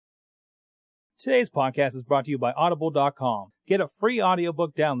Today's podcast is brought to you by Audible.com. Get a free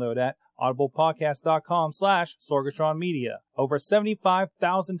audiobook download at audiblepodcast.com/Sorgatron Media. Over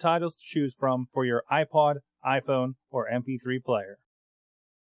 75,000 titles to choose from for your iPod, iPhone, or MP3 player.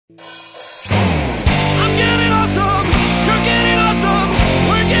 I'm getting awesome, you're getting awesome,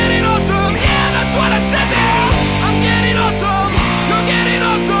 we're getting awesome, yeah, that's what I said now. I'm getting awesome, you're getting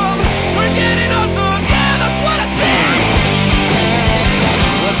awesome, we're getting awesome, yeah, that's what I said.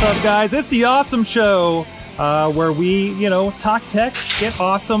 What's up, guys? It's the Awesome Show, where we, talk tech, get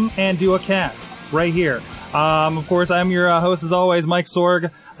awesome, and do a cast right here. Of course, I'm your host, as always, Mike Sorg,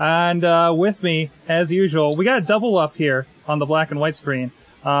 and with me, as usual, we got a double up here on the black and white screen.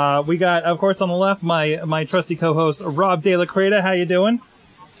 We got, of course, on the left, my trusty co-host, Rob De La Creta. How you doing?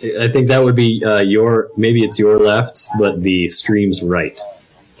 I think that would be maybe it's your left, but the stream's right.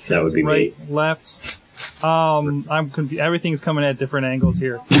 That would be right, me. Left. I'm confused. Everything's coming at different angles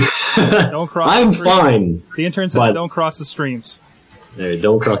here. Don't cross. I'm the streams. fine. The intern says don't cross the streams.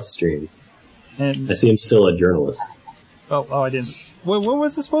 Don't cross the streams. And I see I'm still a journalist. Oh, I didn't. What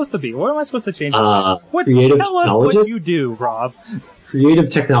was this supposed to be? What am I supposed to change? Creative Tell us technologist? what you do, Rob. Creative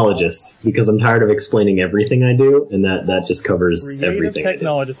technologist, because I'm tired of explaining everything I do, and that just covers everything. Creative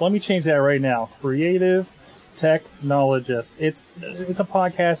technologist. Let me change that right now. Creative technologist. It's a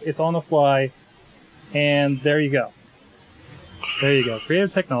podcast. It's on the fly, and there you go. There you go.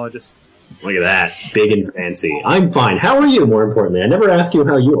 Creative technologist. Look at that, big and fancy. I'm fine. How are you? More importantly, I never ask you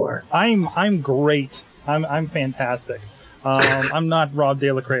how you are. I'm great. I'm fantastic. I'm not Rob De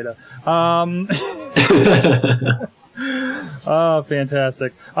La Creta. Oh,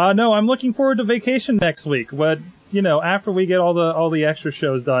 fantastic. No, I'm looking forward to vacation next week. But, after we get all the extra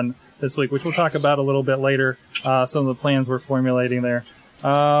shows done this week, which we'll talk about a little bit later, some of the plans we're formulating there.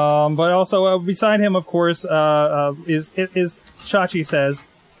 But also, beside him, of course, is Chachi Says.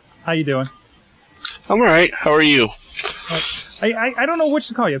 How you doing? I'm alright. How are you? I don't know which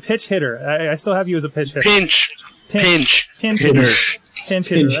to call you. Pitch hitter. I still have you as a pitch hitter. Pinch hitter. Pinch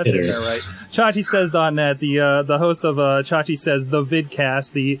hitter. That's it, right. ChachiSays.net, the host of Chachi Says, the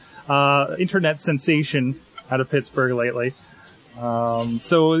vidcast, the internet sensation out of Pittsburgh lately.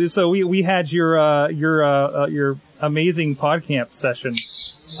 So we had your amazing PodCamp session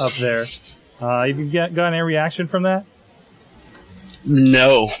up there. Have you gotten any reaction from that?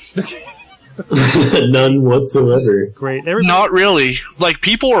 No. None whatsoever. Great. Not really. Like,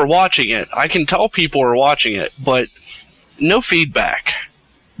 people are watching it. I can tell people are watching it, but no feedback.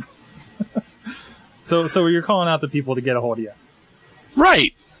 So you're calling out the people to get a hold of you.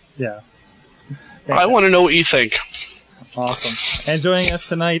 Right. Yeah. I want to know what you think. Awesome. And joining us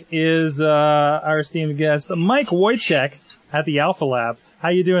tonight is our esteemed guest, Mike Wojciech at the Alpha Lab. How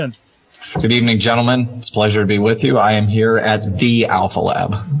you doing? Good evening, gentlemen. It's a pleasure to be with you. I am here at the Alpha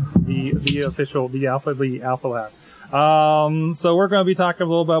Lab. The official, the Alpha Lab. So we're going to be talking a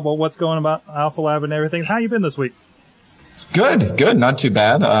little bit about what's going about Alpha Lab and everything. How you been this week? Good. Not too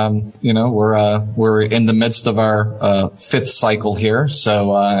bad. We're in the midst of our fifth cycle here,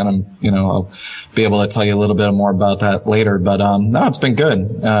 so and I'll be able to tell you a little bit more about that later. But no, it's been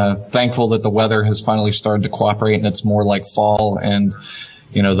good. Thankful that the weather has finally started to cooperate, and it's more like fall and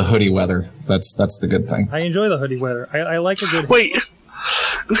the hoodie weather. That's the good thing. I enjoy the hoodie weather. I like a good. Wait,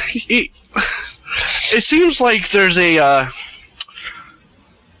 it seems like there's a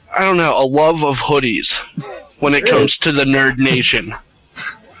love of hoodies when it comes to the Nerd Nation.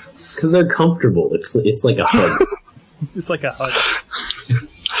 Because they're comfortable. It's like a hug. It's like a hug.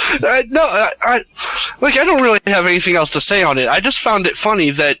 I don't really have anything else to say on it. I just found it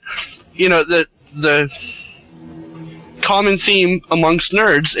funny that, the common theme amongst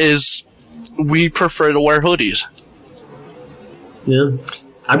nerds is we prefer to wear hoodies. Yeah.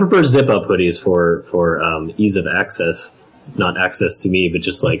 I prefer zip-up hoodies for ease of access. Not access to me, but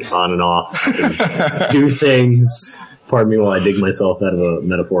just like on and off. And do things. Pardon me while I dig myself out of a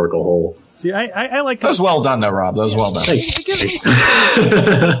metaphorical hole. See, I like... That was well done, though, Rob. That was well done. It gives me some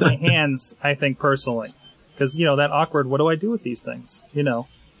my hands, I think, personally. Because, that awkward, what do I do with these things?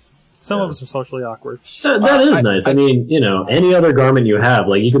 Some of us are socially awkward. That is nice. I mean, any other garment you have,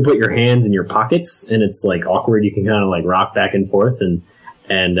 like, you can put your hands in your pockets, and it's, like, awkward. You can kind of, like, rock back and forth and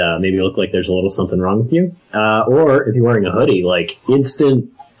maybe look like there's a little something wrong with you. Or if you're wearing a hoodie, like, instant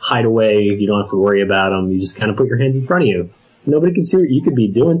hideaway. You don't have to worry about them. You just kind of put your hands in front of you. Nobody can see you. You could be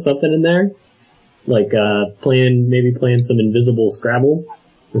doing something in there, like playing some invisible Scrabble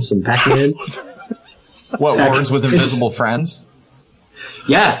or some Pac-Man. What, Words with Invisible Friends?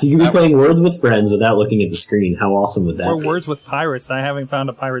 Yes, you can be playing Words with Friends without looking at the screen. How awesome would that be? Or Words with Pirates. I haven't found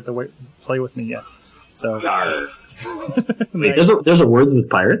a pirate to play with me yet. So Wait, there's a Words with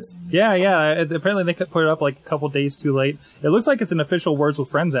Pirates? Yeah. Apparently they could put it up like a couple days too late. It looks like it's an official Words with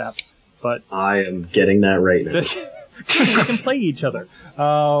Friends app, but I am getting that right now. they can play each other.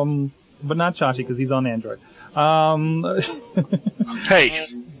 But not Chachi because he's on Android. Hey,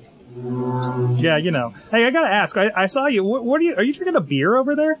 Yeah, you know. Hey, I gotta ask. I saw you. What are you? Are you drinking a beer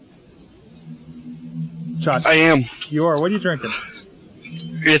over there? Chachi, I am. you are. What are you drinking?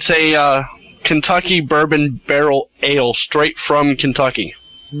 It's a Kentucky Bourbon Barrel Ale straight from Kentucky.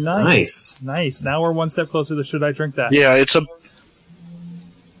 Nice. Now we're one step closer to should I drink that? Yeah, it's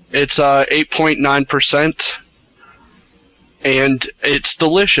 8.9%, and it's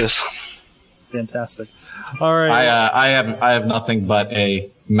delicious. Fantastic. All right. I have nothing but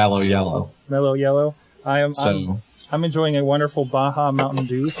a mellow yellow. Mellow yellow. I'm So enjoying a wonderful Baja Mountain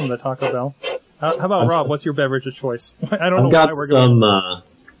Dew from the Taco Bell. How about Rob? What's your beverage of choice? I don't know I've got why we're going.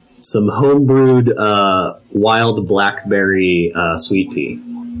 some homebrewed wild blackberry sweet tea.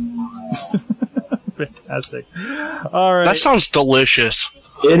 Fantastic. All right. That sounds delicious.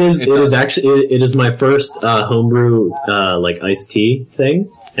 It does. is actually it is my first homebrew like iced tea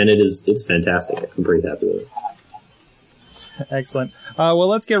thing, and it's fantastic. I'm pretty happy with it. Excellent. Well,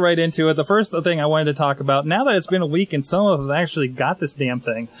 let's get right into it. The first thing I wanted to talk about, now that it's been a week and some of them actually got this damn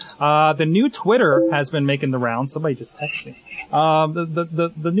thing, the new Twitter has been making the rounds. Somebody just texted me.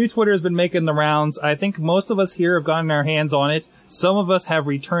 The new Twitter has been making the rounds. I think most of us here have gotten our hands on it. Some of us have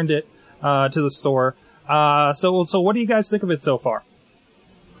returned it to the store. So what do you guys think of it so far?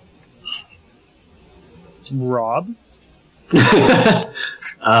 Rob?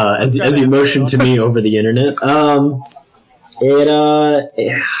 As you motioned to me over the internet,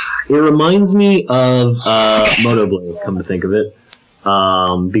 it reminds me of MotoBlur, come to think of it.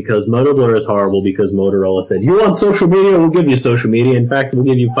 Because MotoBlur is horrible because Motorola said, you want social media? We'll give you social media. In fact, we'll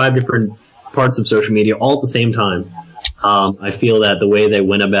give you 5 different parts of social media all at the same time. I feel that the way they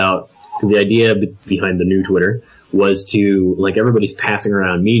went about, because the idea behind the new Twitter was to, like, everybody's passing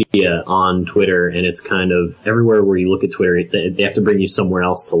around media on Twitter, and it's kind of everywhere where you look at Twitter, they have to bring you somewhere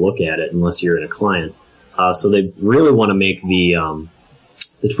else to look at it unless you're in a client. So they really want to make the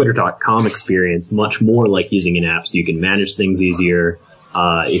Twitter.com experience much more like using an app, so you can manage things easier.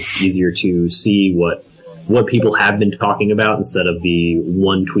 It's easier to see what people have been talking about instead of the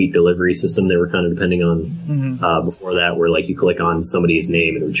one tweet delivery system they were kind of depending on before that, where like you click on somebody's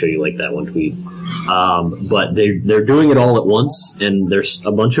name and it would show you like that one tweet. But they're doing it all at once, and there's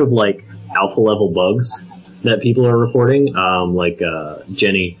a bunch of like alpha level bugs that people are reporting.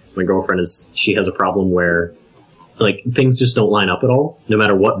 Jenny, my girlfriend, she has a problem where like things just don't line up at all. No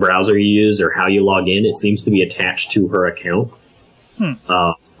matter what browser you use or how you log in, it seems to be attached to her account,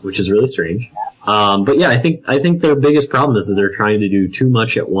 which is really strange. But yeah, I think their biggest problem is that they're trying to do too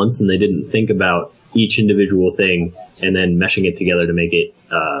much at once, and they didn't think about each individual thing and then meshing it together to make it,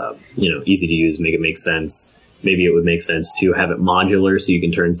 easy to use, make it make sense. Maybe it would make sense to have it modular so you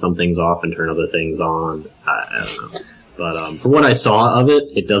can turn some things off and turn other things on. I don't know. But from what I saw of it,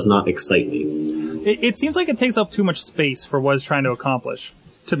 it does not excite me. It seems like it takes up too much space for what it's trying to accomplish,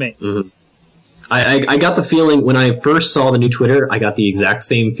 to me. Mm-hmm. I got the feeling when I first saw the new Twitter, I got the exact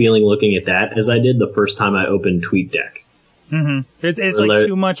same feeling looking at that as I did the first time I opened TweetDeck. Mm-hmm. It's like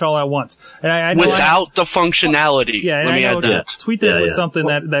too much all at once. And I know without the functionality. Yeah, let me add that. TweetDeck was something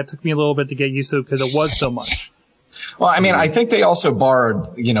that took me a little bit to get used to because it was so much. Well, I mean, I think they also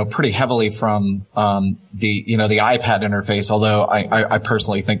borrowed, pretty heavily from the iPad interface. Although I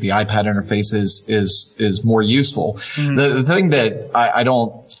personally think the iPad interface is more useful. Mm-hmm. The thing that I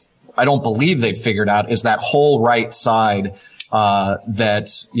don't believe they've figured out is that whole right side that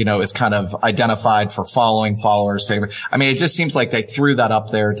is kind of identified for following, followers, favorite. I mean, it just seems like they threw that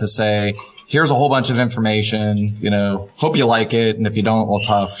up there to say, here's a whole bunch of information, hope you like it. And if you don't, well,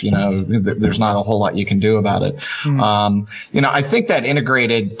 tough, there's not a whole lot you can do about it. Mm-hmm. I think that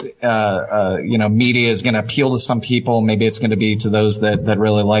integrated, media is going to appeal to some people. Maybe it's going to be to those that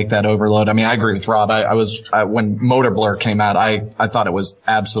really like that overload. I mean, I agree with Rob. When MotoBlur came out, I thought it was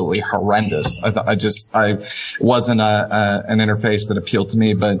absolutely horrendous. It wasn't an interface that appealed to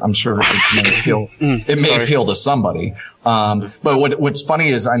me, but I'm sure it may appeal to somebody. But what's funny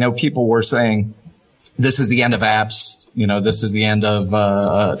is I know people were saying this is the end of apps, this is the end of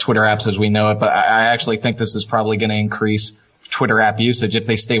Twitter apps as we know it. But I actually think this is probably going to increase Twitter app usage if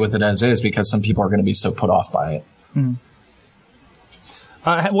they stay with it as is, because some people are going to be so put off by it. Mm-hmm.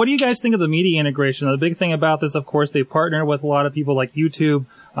 What do you guys think of the media integration? The big thing about this, of course, they partner with a lot of people like YouTube,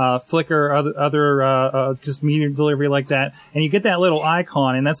 Flickr, other just media delivery like that, and you get that little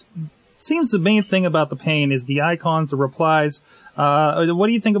icon, and that's seems the main thing about the pane is the icons, the replies. What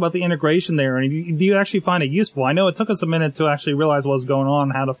do you think about the integration there? And do you actually find it useful? I know it took us a minute to actually realize what was going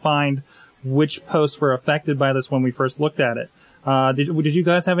on, how to find which posts were affected by this when we first looked at it. Did you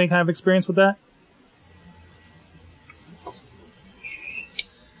guys have any kind of experience with that?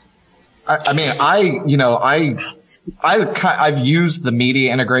 I've used the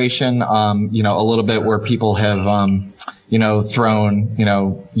media integration, a little bit where people have, thrown,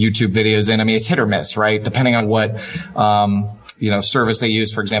 YouTube videos in. I mean, it's hit or miss, right? Depending on what, service they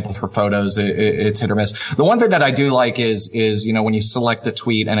use, for example, for photos, it's hit or miss. The one thing that I do like is, when you select a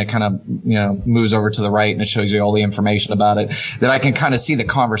tweet and it kind of, moves over to the right and it shows you all the information about it, that I can kind of see the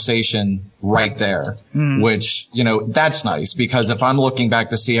conversation right there, which, that's nice because if I'm looking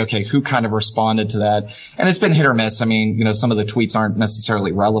back to see, okay, who kind of responded to that, and it's been hit or miss. I mean, some of the tweets aren't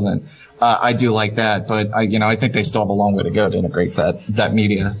necessarily relevant. I do like that, but I think they still have a long way to go to integrate that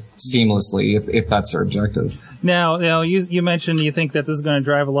media seamlessly if that's their objective. Now, you mentioned you think that this is going to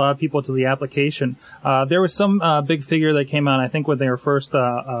drive a lot of people to the application. There was some big figure that came out, I think, when they were first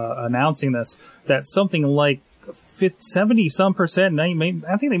announcing this, that something like 70-some%,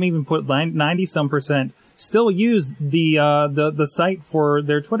 I think they may even put 90-some% still use the site for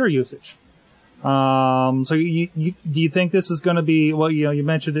their Twitter usage. So do you think this is going to be, well, you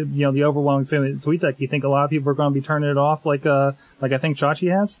mentioned it, the overwhelming feeling of TweetDeck. You think a lot of people are going to be turning it off like I think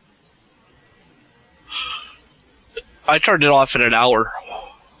Chachi has? I turned it off in an hour.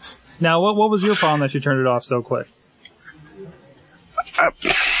 Now, what was your problem that you turned it off so quick?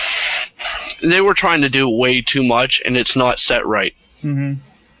 They were trying to do way too much, and it's not set right. Mm-hmm.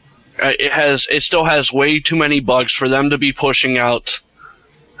 It still has way too many bugs for them to be pushing it out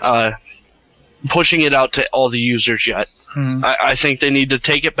to all the users yet. Mm-hmm. I think they need to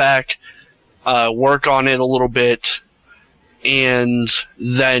take it back, work on it a little bit, and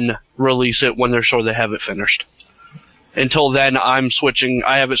then release it when they're sure they have it finished. Until then, I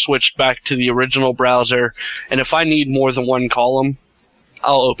have it switched back to the original browser, and if I need more than one column,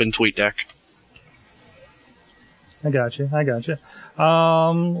 I'll open TweetDeck. I got you.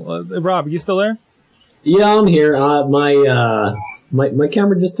 Rob, are you still there? Yeah, I'm here. My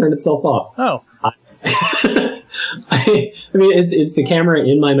camera just turned itself off. Oh. I mean, it's the camera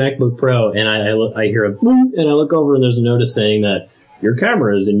in my MacBook Pro, and I hear a boom, and I look over, and there's a notice saying that your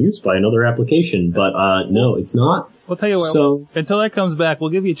camera is in use by another application, but no, it's not. We'll tell you what, until that comes back,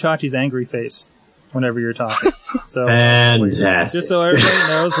 we'll give you Chachi's angry face whenever you're talking. So fantastic. Just so everybody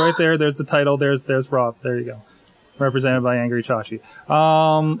knows, right there's the title, there's Rob. There you go. Represented by Angry Chachi.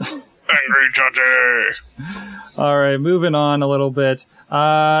 Angry Chachi! All right, moving on a little bit.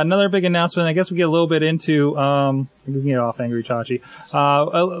 Another big announcement, I guess we get a little bit into, we can get off Angry Chachi.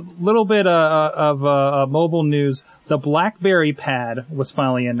 A little bit of mobile news. The BlackBerry Pad was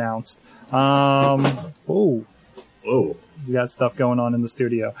finally announced. Whoa. We got stuff going on in the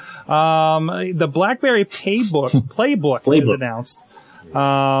studio. The BlackBerry Playbook is announced.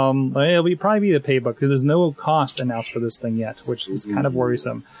 It'll probably be the Paybook because there's no cost announced for this thing yet, which is kind of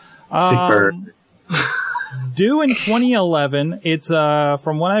worrisome. Sick bird. Due in 2011. It's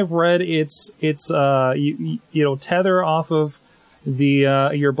from what I've read, it's tether off of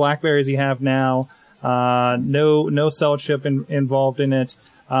the your BlackBerries you have now. No cell chip involved in it.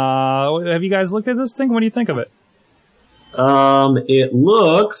 Have you guys looked at this thing? What do you think of it? It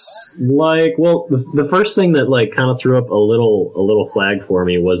looks like, well, the first thing that kind of threw up a little flag for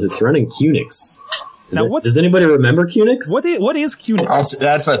me was it's running QNX. Does anybody remember QNX? What is QNX?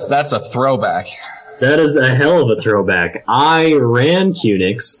 That's a throwback. That is a hell of a throwback. I ran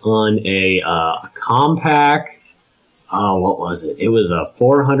QNX on a Compaq. Oh, what was it? It was a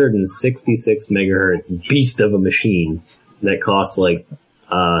 466 megahertz beast of a machine that cost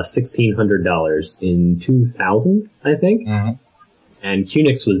 $1,600 in 2000, I think. Mm-hmm. And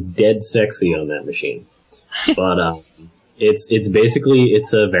QNX was dead sexy on that machine. But it's basically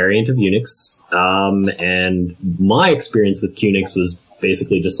a variant of Unix. And my experience with QNX was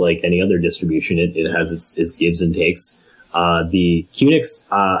basically just like any other distribution. It has its gives and takes. The QNX,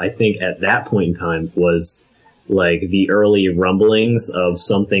 I think at that point in time was like the early rumblings of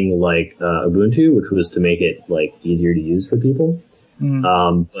something like Ubuntu, which was to make it easier to use for people.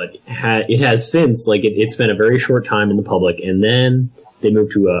 Mm-hmm. But it has since, it's been a very short time in the public, and then they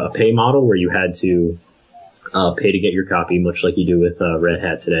moved to a pay model where you had to pay to get your copy, much like you do with Red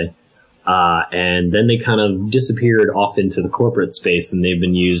Hat today. And then they kind of disappeared off into the corporate space, and they've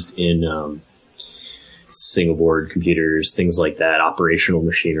been used in single board computers, things like that, operational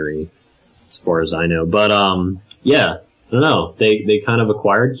machinery, as far as I know. But yeah, I don't know. They kind of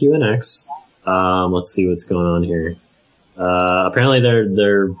acquired QNX. Let's see what's going on here. Apparently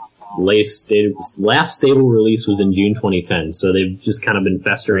they're last stable release was in June 2010. So they've just kind of been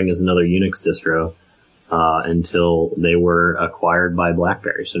festering as another Unix distro until they were acquired by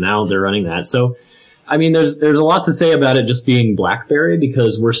BlackBerry. So now they're running that. So, I mean, there's a lot to say about it just being BlackBerry,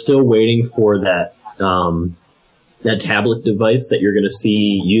 because we're still waiting for that tablet device that you're going to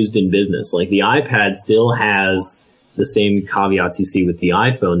see used in business. Like the iPad still has the same caveats you see with the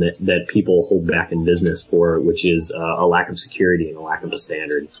iPhone that people hold back in business for, which is a lack of security and a lack of a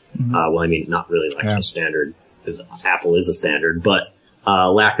standard. Well, I mean, not really lack of a standard, because Apple is a standard, but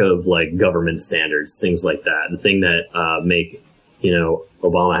lack of like government standards, things like that. The thing that make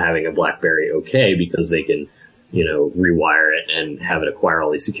Obama having a BlackBerry okay, because they can rewire it and have it acquire all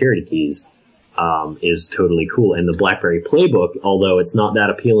these security keys, is totally cool. And the BlackBerry Playbook, although it's not that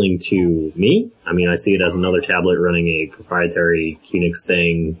appealing to me, I mean, I see it as another tablet running a proprietary QNX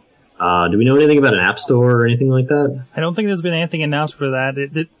thing. Do we know anything about an app store or anything like that? I don't think there's been anything announced for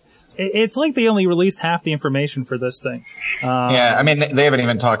that. It's like they only released half the information for this thing. Yeah, I mean, they haven't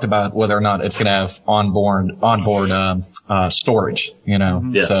even talked about whether or not it's going to have onboard storage,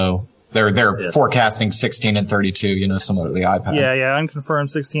 Yeah. So they're forecasting 16 and 32, similar to the iPad. Yeah,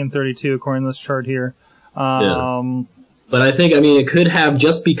 unconfirmed 16 and 32 according to this chart here. But I think, it could have,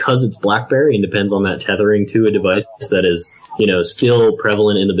 just because it's BlackBerry and depends on that tethering to a device that is, still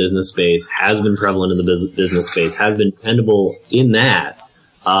prevalent in the business space, has been prevalent in the business space, has been dependable in that.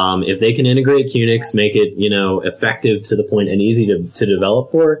 If they can integrate QNX, make it, effective to the point and easy to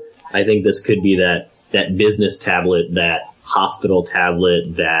develop for, I think this could be that business tablet, that hospital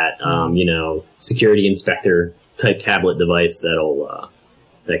tablet, that, security inspector type tablet device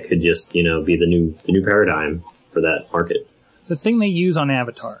that could just, be the new paradigm for that market. The thing they use on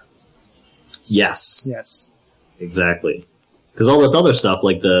Avatar. Yes. Yes. Exactly. Because all this other stuff,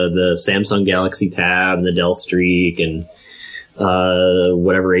 like the Samsung Galaxy Tab and the Dell Streak and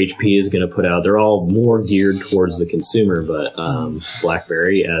whatever HP is going to put out, they're all more geared towards the consumer, but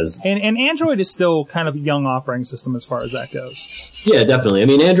BlackBerry and Android is still kind of a young operating system as far as that goes. Yeah, definitely. I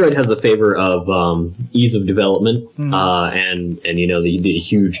mean, Android has a favor of ease of development, and the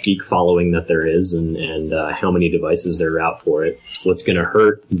huge geek following that there is, and how many devices there are out for it. What's going to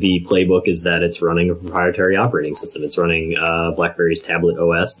hurt the Playbook is that it's running a proprietary operating system. It's running BlackBerry's tablet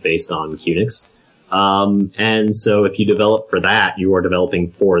OS based on QNX. And so if you develop for that, you are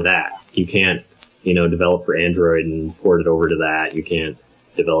developing for that. You can't, develop for Android and port it over to that. You can't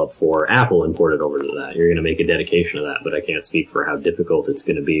develop for Apple and port it over to that. You're going to make a dedication of that, but I can't speak for how difficult it's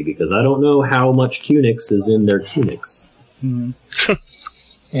going to be, because I don't know how much QNX is in their QNX.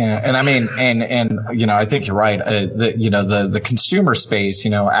 Yeah, and I mean, and I think you're right. The consumer space,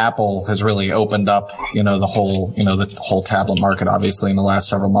 Apple has really opened up, the whole tablet market, obviously, in the last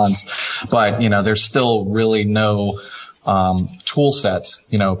several months. But there's still really no tool sets,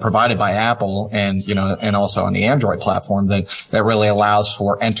 provided by Apple and also on the Android platform that really allows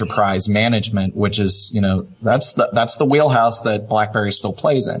for enterprise management, which is, that's the wheelhouse that BlackBerry still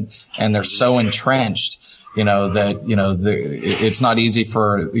plays in, and they're so entrenched. It's not easy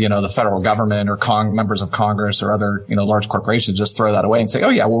for, the federal government or members of Congress or other, large corporations just throw that away and say, oh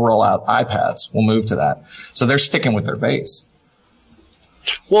yeah, we'll roll out iPads. We'll move to that. So they're sticking with their base.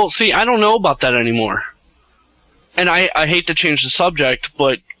 Well, see, I don't know about that anymore. And I hate to change the subject,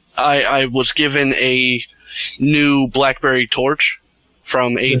 but I was given a new BlackBerry Torch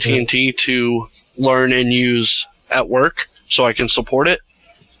from AT&T to learn and use at work so I can support it.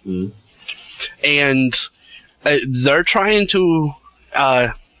 Mm. And they're trying to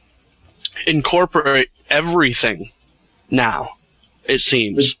incorporate everything now, it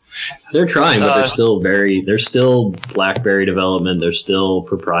seems. They're trying, but they're still BlackBerry development. They're still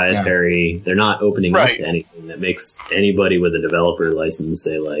proprietary. Yeah. They're not opening up to anything that makes anybody with a developer license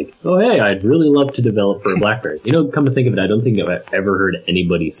say like, oh, hey, I'd really love to develop for a BlackBerry. Come to think of it, I don't think I've ever heard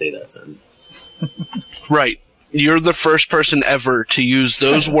anybody say that sentence. Right. You're the first person ever to use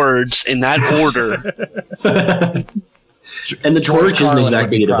those words in that order. And the Torch isn't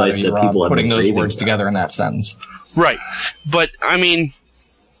exactly a device that people have putting those words together in that sentence. Right. But, I mean,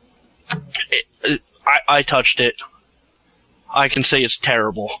 I touched it. I can say it's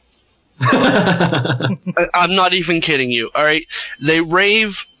terrible. I'm not even kidding you, alright? They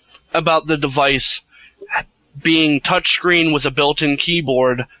rave about the device being touchscreen with a built-in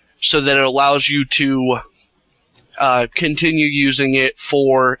keyboard so that it allows you to continue using it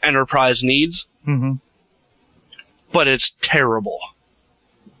for enterprise needs. Mm-hmm. But it's terrible.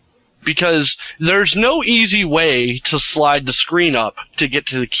 Because there's no easy way to slide the screen up to get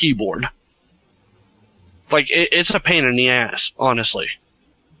to the keyboard. Like, it's a pain in the ass, honestly,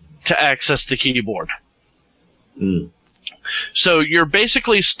 to access the keyboard. Mm. So you're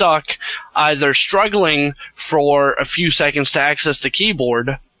basically stuck either struggling for a few seconds to access the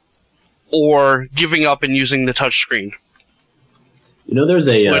keyboard or giving up and using the touchscreen. You know, there's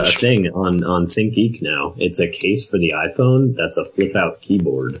a thing on ThinkGeek now. It's a case for the iPhone that's a flip-out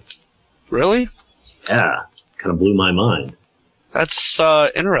keyboard. Really? Yeah, kind of blew my mind. That's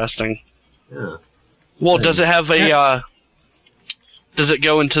interesting. Yeah. Well, does it have a... does it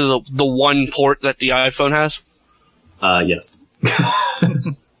go into the one port that the iPhone has? Yes.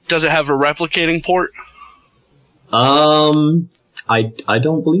 Does it have a replicating port? I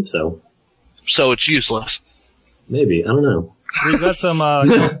don't believe so. So it's useless. Maybe. I don't know. We got some.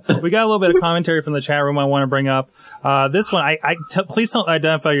 We got a little bit of commentary from the chat room I want to bring up. This one, please don't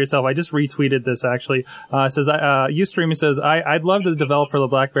identify yourself. I just retweeted this actually. It says, Ustream says, I'd love to develop for the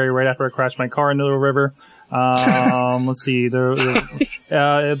BlackBerry right after I crashed my car into the river. Let's see. Beth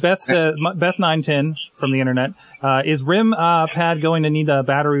said, Beth910 from the internet, is RIM pad going to need a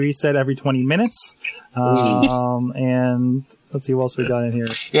battery reset every 20 minutes? And let's see what else we got in here.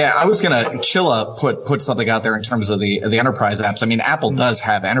 Yeah, I was gonna Chilla put something out there in terms of the enterprise apps. I mean, Apple does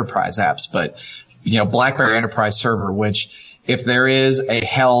have enterprise apps, but BlackBerry Enterprise Server, which if there is a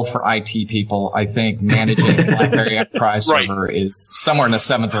hell for IT people, I think managing BlackBerry Enterprise Server is somewhere in the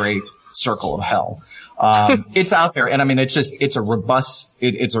 7th or 8th circle of hell. It's out there, and I mean, it's robust,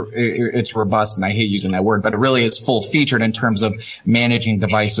 and I hate using that word, but it really is full featured in terms of managing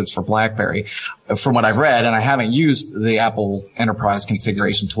devices for BlackBerry. From what I've read, and I haven't used the Apple Enterprise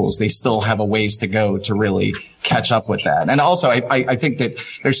configuration tools, they still have a ways to go to really catch up with that. And also, I think that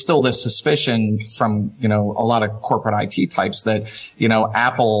there's still this suspicion from, a lot of corporate IT types that,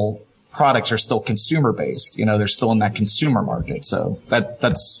 Apple products are still consumer based. They're still in that consumer market. So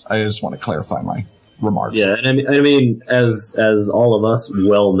that's, I just want to clarify my remarks. Yeah, and I mean, as all of us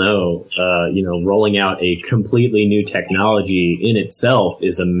well know, rolling out a completely new technology in itself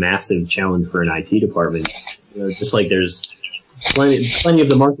is a massive challenge for an IT department. Just like there's plenty of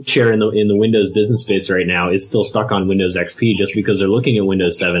the market share in the Windows business space right now is still stuck on Windows XP just because they're looking at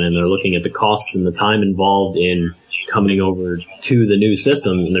Windows 7 and they're looking at the costs and the time involved in coming over to the new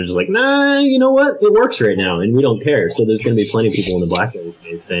system, and they're just like, nah, you know what? It works right now, and we don't care. So there's going to be plenty of people in the BlackBerry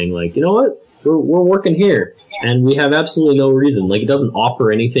space saying, like, you know what? We're working here, and we have absolutely no reason. Like, it doesn't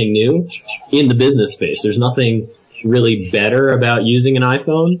offer anything new in the business space. There's nothing really better about using an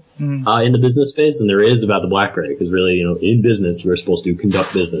iPhone in the business space than there is about the BlackBerry, because really, in business, you're supposed to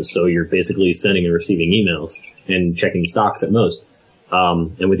conduct business, so you're basically sending and receiving emails and checking stocks at most.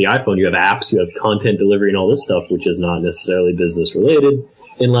 And with the iPhone, you have apps, you have content delivery and all this stuff, which is not necessarily business related,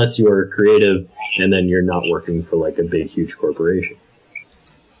 unless you're creative and then you're not working for like a big, huge corporation.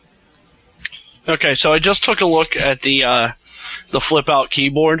 Okay, so I just took a look at the flip-out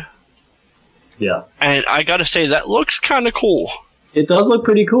keyboard. Yeah. And I gotta say, that looks kind of cool. It does look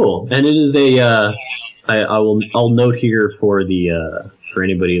pretty cool. And it is I'll note here for for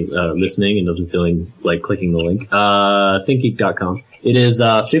anybody listening and doesn't feel like clicking the link, ThinkGeek.com. It is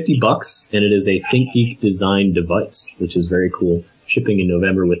 $50, and it is a ThinkGeek design device, which is very cool. Shipping in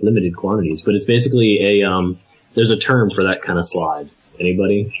November with limited quantities. But it's basically there's a term for that kind of slide.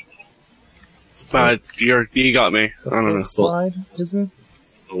 Anybody? You got me. I don't know. Slide, is it?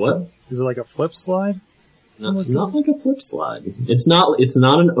 What? Is it like a flip slide? Not like a flip slide. It's not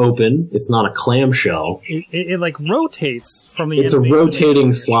an open. It's not a clamshell. It like rotates from the. It's a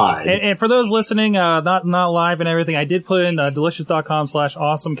rotating slide. And for those listening, not live and everything, I did put in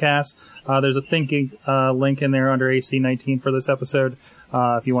delicious.com/awesomecast. There's a ThinkGeek link in there under AC19 for this episode.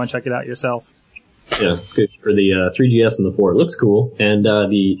 If you want to check it out yourself. Yeah, good for the 3GS and the 4. It looks cool, and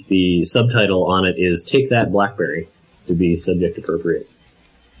the subtitle on it is "Take That BlackBerry" to be subject appropriate.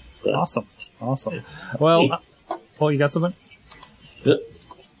 So. Awesome. Well, you got something? Yep.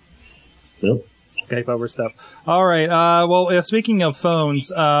 Nope. Skype over stuff. All right. Well, speaking of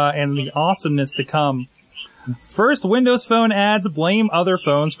phones and the awesomeness to come, first, Windows Phone ads blame other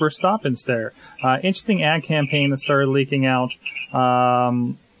phones for stop and stare. Interesting ad campaign that started leaking out. I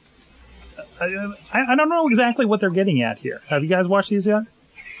don't know exactly what they're getting at here. Have you guys watched these yet?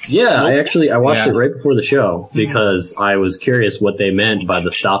 Yeah, I watched it right before the show because I was curious what they meant by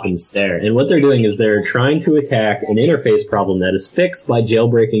the stop and stare. And what they're doing is they're trying to attack an interface problem that is fixed by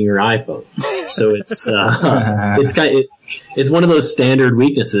jailbreaking your iPhone. So it's it's one of those standard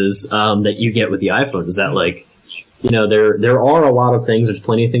weaknesses that you get with the iPhone. Is that like, there are a lot of things. There's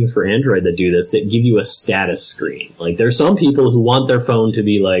plenty of things for Android that do this that give you a status screen. Like there's some people who want their phone to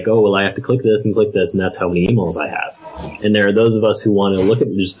be like, oh well, I have to click this, and that's how many emails I have. And there are those of us who want to look at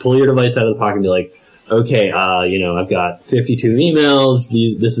just pull your device out of the pocket and be like, okay, I've got 52 emails.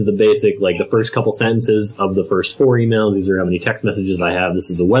 This is the basic, like the first couple sentences of the first 4 emails. These are how many text messages I have. This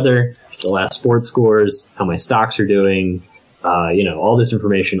is the weather, the last sports scores, how my stocks are doing, all this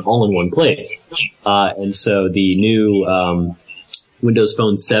information all in one place. And so the new Windows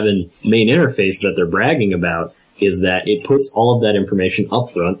Phone 7 main interface that they're bragging about is that it puts all of that information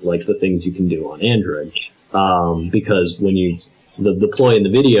up front, like the things you can do on Android. Because when the ploy in the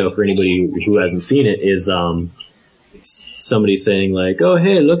video, for anybody who hasn't seen it, is somebody saying like, oh,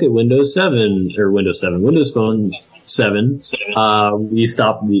 hey, look at Windows Phone 7. We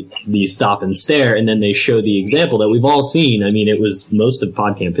stop the stop and stare, and then they show the example that we've all seen. I mean, it was most of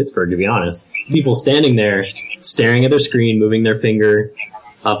PodCamp Pittsburgh, to be honest. People standing there, staring at their screen, moving their finger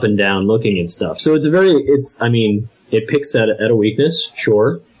up and down, looking at stuff. So it picks at a weakness,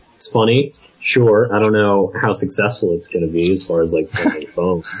 sure. It's funny, sure. I don't know how successful it's going to be as far as like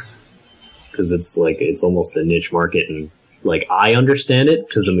phones, because it's almost a niche market, and like I understand it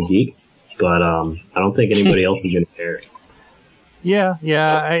because I'm a geek, but I don't think anybody else is going to care. Yeah,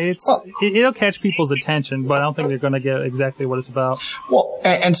 it'll catch people's attention, but I don't think they're going to get exactly what it's about. Well,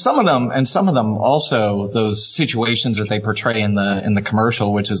 and some of them also, those situations that they portray in the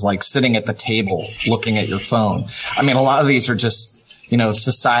commercial, which is like sitting at the table looking at your phone. I mean, a lot of these are just,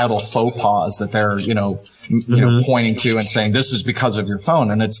 societal faux pas that they're, pointing to and saying this is because of your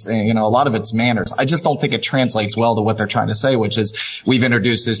phone. And it's, a lot of it's manners. I just don't think it translates well to what they're trying to say, which is we've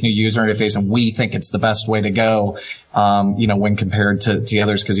introduced this new user interface and we think it's the best way to go, when compared to the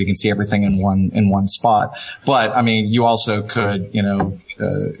others, because you can see everything in one spot. But I mean, you also could,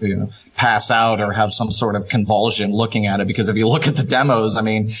 pass out or have some sort of convulsion looking at it, because if you look at the demos, I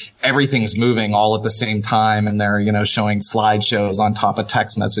mean, everything's moving all at the same time, and they're, showing slideshows on top of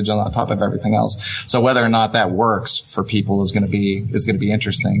text message on top of everything else. So whether or not that works for people is going to be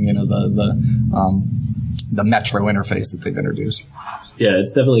interesting. The Metro interface that they've introduced. Yeah,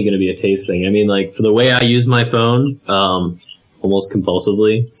 it's definitely going to be a taste thing. I mean, like, for the way I use my phone, almost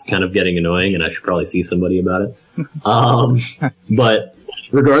compulsively, it's kind of getting annoying, and I should probably see somebody about it. But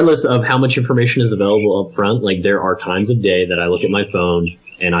regardless of how much information is available up front, like, there are times of day that I look at my phone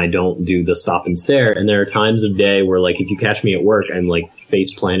and I don't do the stop and stare. And there are times of day where, like, if you catch me at work, I'm like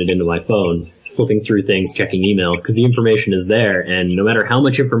face planted into my phone, flipping through things, checking emails, because the information is there. And no matter how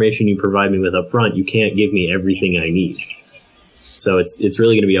much information you provide me with up front, you can't give me everything I need. So it's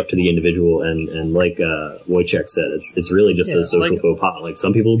really going to be up to the individual. And like Wojciech said, it's really just a social faux pas. Like,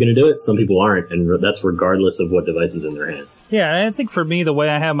 some people are going to do it, some people aren't, and that's regardless of what device is in their hand. Yeah, I think for me, the way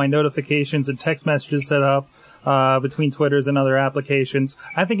I have my notifications and text messages set up between Twitters and other applications,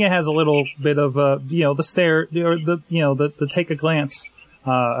 I think it has a little bit of the stare or the take a glance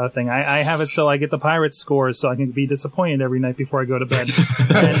thing. I have it so I get the Pirates scores so I can be disappointed every night before I go to bed.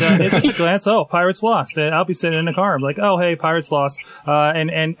 And it's just a glance, oh, Pirates lost. And I'll be sitting in the car, I'm like, oh, hey, Pirates lost.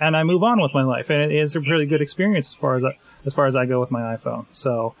 And I move on with my life. And it's a really good experience as far as I go with my iPhone.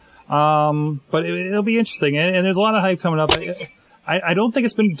 So, but it'll be interesting. And there's a lot of hype coming up. I don't think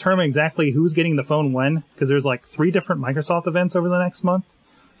it's been determined exactly who's getting the phone when, because there's like 3 different Microsoft events over the next month.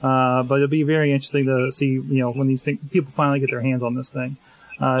 But it'll be very interesting to see, when these people finally get their hands on this thing.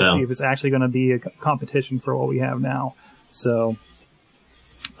 See if it's actually going to be a competition for what we have now. So,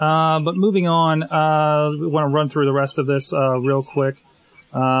 but moving on, we want to run through the rest of this real quick.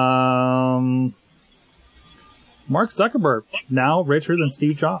 Mark Zuckerberg, now richer than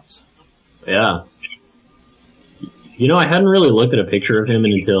Steve Jobs. Yeah. I hadn't really looked at a picture of him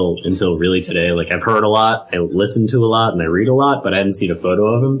until really today. Like, I've heard a lot, I listen to a lot, and I read a lot, but I hadn't seen a photo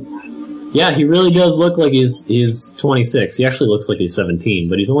of him. Yeah, he really does look like he's 26. He actually looks like he's 17,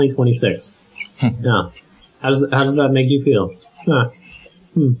 but he's only 26. Yeah. How does that make you feel? Huh.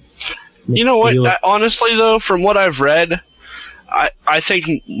 You know what? Honestly, though, from what I've read, I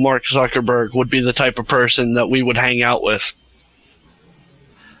think Mark Zuckerberg would be the type of person that we would hang out with.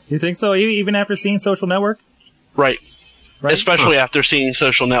 You think so? Even after seeing Social Network? Right? Especially after seeing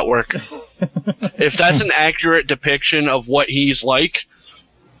Social Network. If that's an accurate depiction of what he's like,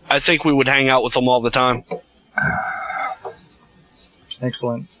 I think we would hang out with him all the time.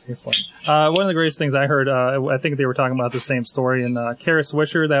 Excellent. One of the greatest things I heard, I think they were talking about the same story, and Kara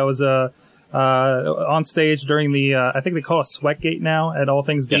Swisher, that was on stage during the, I think they call it Sweatgate now at All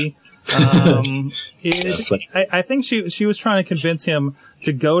Things D. I think she was trying to convince him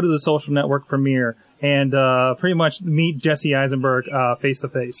to go to the Social Network premiere and pretty much meet Jesse Eisenberg face to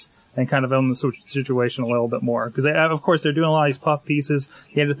face. And kind of own the situation a little bit more. Because, of course, they're doing a lot of these puff pieces.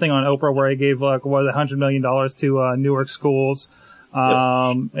 He had a thing on Oprah where he gave, $100 million to Newark schools.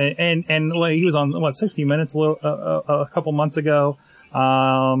 And he was on, 60 Minutes a couple months ago.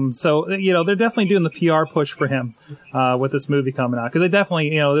 So, they're definitely doing the PR push for him, with this movie coming out. Cause they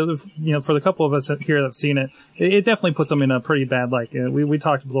definitely, for the couple of us here that have seen it, it definitely puts them in a pretty bad light. We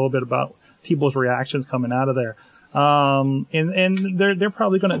talked a little bit about people's reactions coming out of there. And they're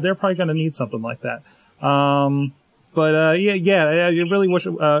probably gonna need something like that. But I really wish,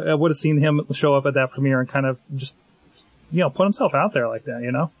 I would have seen him show up at that premiere and kind of just, put himself out there like that,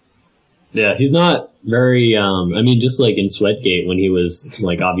 Yeah, he's not very, just like in Sweatgate when he was,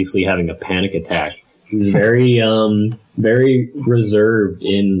 like, obviously having a panic attack, he's very, very reserved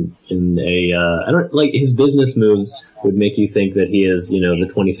in his business moves would make you think that he is, the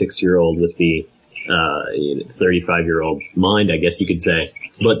 26-year-old with the, 35-year-old mind, I guess you could say.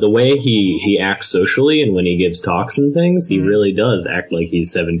 But the way he acts socially and when he gives talks and things, he really does act like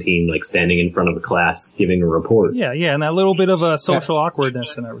he's 17, like standing in front of a class giving a report. Yeah, and that little bit of a social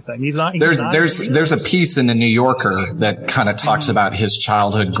awkwardness and everything. There's a piece in the New Yorker that kind of talks about his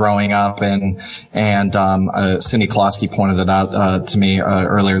childhood growing up, and Cindy Klosky pointed it out to me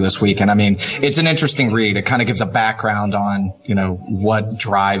earlier this week. And I mean, it's an interesting read. It kind of gives a background on what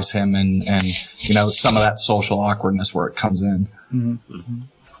drives him and some of that social awkwardness where it comes in. Mm-hmm.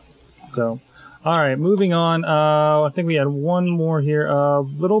 So, all right, moving on. I think we had one more here. A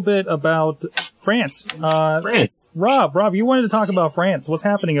little bit about France. France. Rob, you wanted to talk about France. What's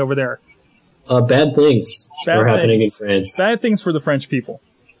happening over there? Bad things are happening in France. Bad things for the French people.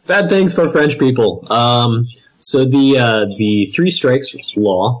 Bad things for French people. So the three strikes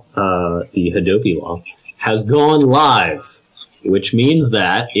law, the Hadopi law, has gone live. Which means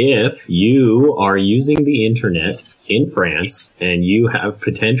that if you are using the internet in France and you have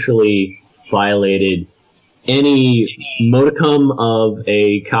potentially violated any modicum of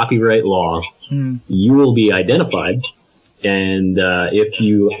a copyright law, you will be identified. And if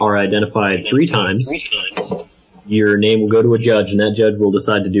you are identified 3 times, your name will go to a judge, and that judge will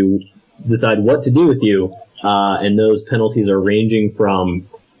decide what to do with you. And those penalties are ranging from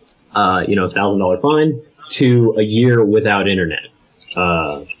 $1,000 fine to a year without internet.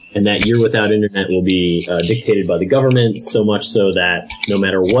 And that year without internet will be dictated by the government, so much so that no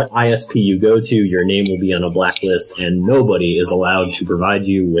matter what ISP you go to, your name will be on a blacklist, and nobody is allowed to provide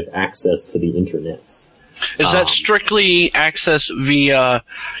you with access to the internet. Is that strictly access via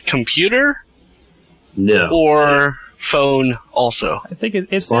computer? No. Or phone also? I think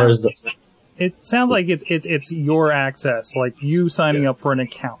it sounds like it's your access, like you signing up for an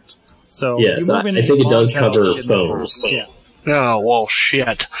account. So yes, I think it does cover phones. Yeah. Oh, well,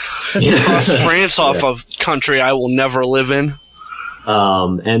 shit. Cross France off of country I will never live in.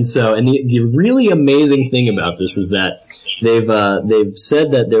 And the really amazing thing about this is that they've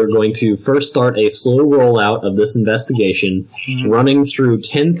said that they're going to first start a slow rollout of this investigation, running through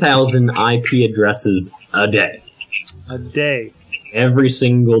 10,000 IP addresses a day. A day. Every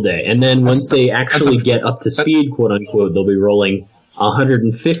single day. And then once they actually get up to speed, quote unquote, they'll be rolling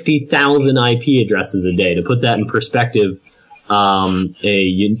 150,000 IP addresses a day. To put that in perspective, a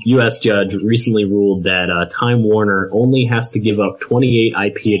U.S. judge recently ruled that Time Warner only has to give up 28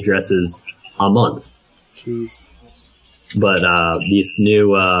 IP addresses a month. Jeez. But this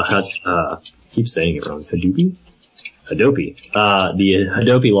new, keep saying it wrong, Hadopi? The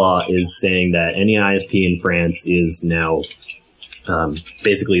Hadopi law is saying that any ISP in France is now,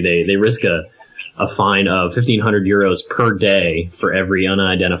 basically they risk a fine of 1,500 euros per day for every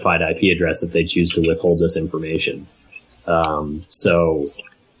unidentified IP address if they choose to withhold this information. So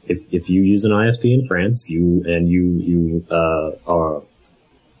if you use an ISP in France, you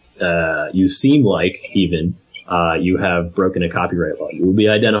seem like even you have broken a copyright law. You will be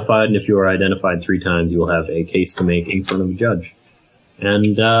identified, and if you are identified 3 times, you will have a case to make in front of a judge.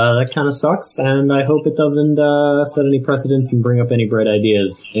 And that kind of sucks, and I hope it doesn't set any precedents and bring up any bright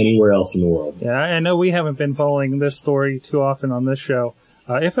ideas anywhere else in the world. Yeah, I know we haven't been following this story too often on this show,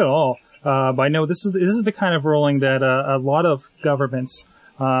 if at all. But I know this is the kind of ruling that a lot of governments,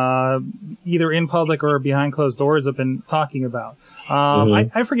 either in public or behind closed doors, have been talking about.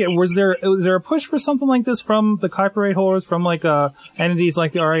 I forget, was there a push for something like this from the copyright holders, from like entities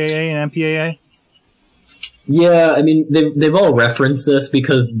like the RIAA and MPAA? Yeah, I mean they've all referenced this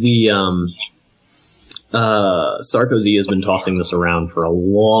because the Sarkozy has been tossing this around for a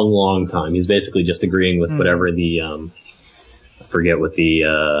long, long time. He's basically just agreeing with whatever the I forget what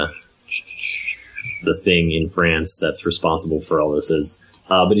the thing in France that's responsible for all this is.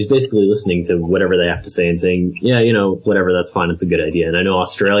 But he's basically listening to whatever they have to say and saying, yeah, whatever, that's fine, it's a good idea. And I know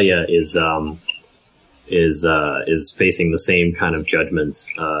Australia is facing the same kind of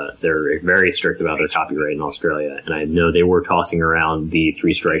judgments. They're very strict about their copyright in Australia, and I know they were tossing around the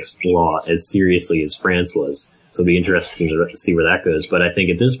 3 strikes law as seriously as France was. So it'll be interesting to see where that goes. But I think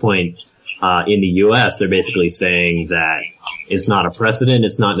at this point, in the U.S., they're basically saying that it's not a precedent.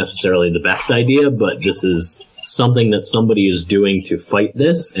 It's not necessarily the best idea, but this is something that somebody is doing to fight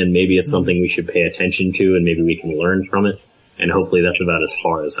this, and maybe it's something we should pay attention to, and maybe we can learn from it. And hopefully that's about as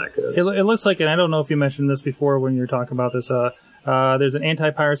far as that goes. It looks like, and I don't know if you mentioned this before when you were talking about this, there's an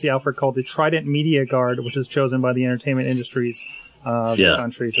anti-piracy outfit called the Trident Media Guard, which is chosen by the entertainment industries of the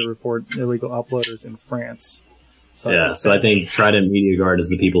country to report illegal uploaders in France. So I think Trident Media Guard is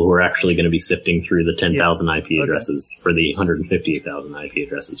the people who are actually going to be sifting through the 10,000 IP addresses for the 158,000 IP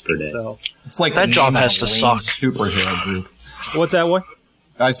addresses per day. So It's like That the job name has of to a suck. lame superhero group. what's that one?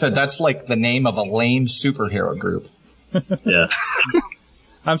 I said that's like the name of a lame superhero group. Yeah.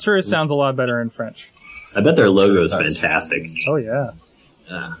 I'm sure it sounds a lot better in French. I bet their logo is Sure does. fantastic. Oh, yeah.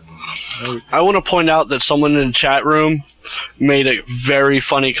 I want to point out that someone in the chat room made a very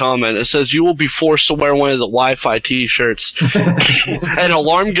funny comment. It says, "You will be forced to wear one of the Wi-Fi T-shirts. An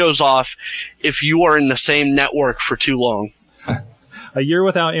alarm goes off if you are in the same network for too long." A year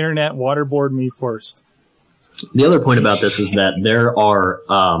without internet, waterboard me first. The other point about this is that there are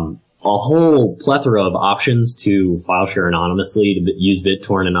a whole plethora of options to file share anonymously, to use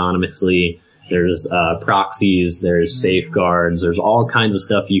BitTorrent anonymously. There's proxies, there's safeguards, there's all kinds of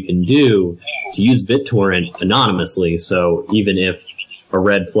stuff you can do to use BitTorrent anonymously. So even if a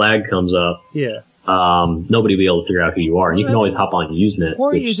red flag comes up, Yeah. nobody will be able to figure out who you are. And you can always hop on Usenet.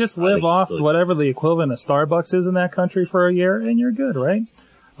 Or which you just I live think off still whatever the exists. equivalent of Starbucks is in that country for a year, and you're good, right?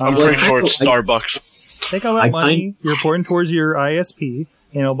 I'm well, pretty sure it's Starbucks. Take all that I money you're pouring towards your ISP,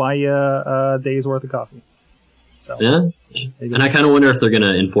 and it'll buy you a day's worth of coffee. So, Yeah. And I kind of wonder if they're going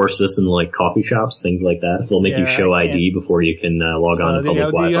to enforce this in like coffee shops, things like that. If they'll make you Yeah, show I ID before you can log on to public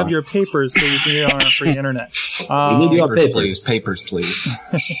Wi-Fi. you have your papers so you can get on a free internet. You need to go Papers, papers. please.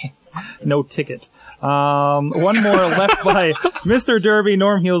 No ticket. One more left by Mr. Derby,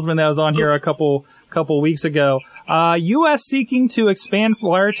 Norm Heelsman, that was on here a couple weeks ago. U.S. seeking to expand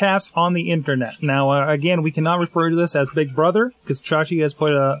wiretaps on the internet. Now, again, we cannot refer to this as Big Brother because Chachi has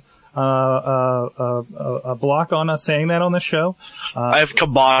put a block on us saying that on the show. I've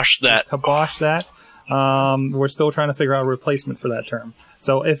kiboshed that. Kibosh that. We're still trying to figure out a replacement for that term.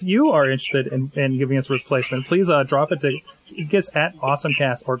 So if you are interested in giving us a replacement, please drop it to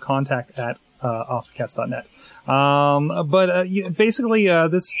 @awesomecast or contact at awesomecast.net. Basically,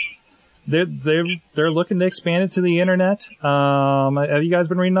 they're looking to expand it to the internet. Have you guys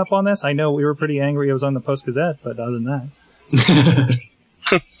been reading up on this? I know we were pretty angry it was on the Post-Gazette, but other than that.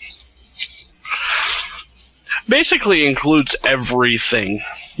 Basically includes everything.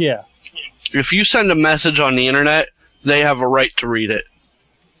 Yeah. If you send a message on the internet, they have a right to read it.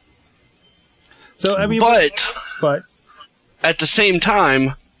 So I mean, But at the same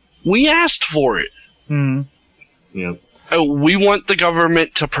time, we asked for it. Yeah. We want the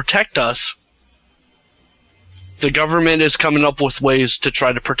government to protect us. The government is coming up with ways to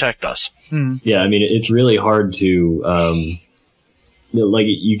try to protect us. Yeah, I mean, it's really hard to,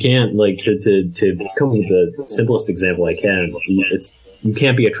 you can't, to come with the simplest example I can, you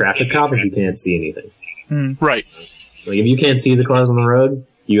can't be a traffic cop if you can't see anything. Right. Like, if you can't see the cars on the road,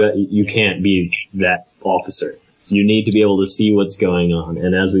 you can't be that officer. You need to be able to see what's going on.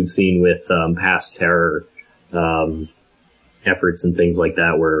 And as we've seen with, past terror, efforts and things like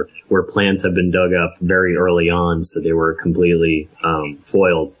that, where plans have been dug up very early on, so they were completely,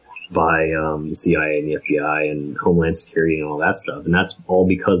 foiled by the CIA and the FBI and Homeland Security and all that stuff, and that's all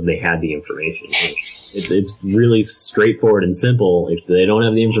because they had the information. It's really straightforward and simple. If they don't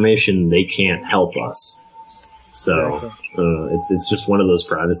have the information, they can't help us. So it's just one of those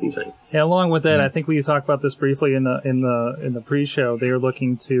privacy things. Yeah. Along with that, I think we talked about this briefly in the pre-show. They are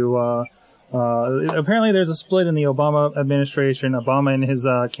looking to. Apparently, there's a split in the Obama administration. Obama, in his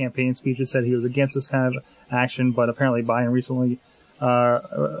campaign speeches, said he was against this kind of action, but apparently, Vice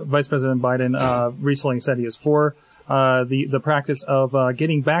President Biden recently said he is for the practice of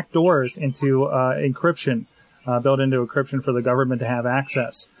getting back doors into encryption, built into encryption for the government to have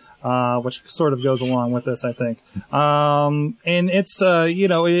access, which sort of goes along with this, I think. And it's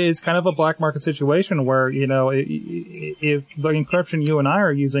it is kind of a black market situation where if the encryption you and I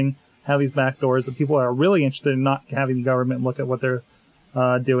are using have these back doors, the people that are really interested in not having the government look at what they're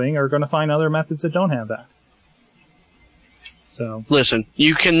doing are going to find other methods that don't have that. So Listen,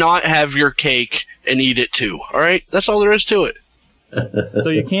 you cannot have your cake and eat it too. All right, that's all there is to it. so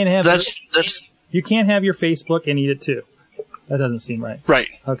you can't have That's you can't have your Facebook and eat it too. That doesn't seem right. right.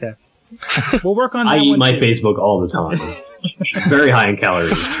 Okay, we'll work on that. I eat one my too. Facebook all the time. It's very high in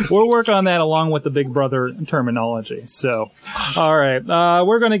calories. We'll work on that along with the Big Brother terminology. So, all right.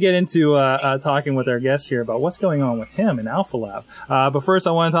 We're going to get into talking with our guest here about what's going on with him in Alpha Lab. But first,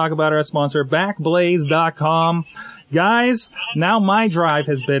 I want to talk about our sponsor, Backblaze.com. Guys, now my drive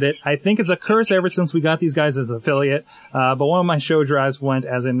has bit it. I think it's a curse ever since we got these guys as affiliate. But one of my show drives went,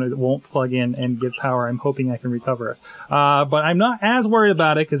 as in it won't plug in and get power. I'm hoping I can recover it. But I'm not as worried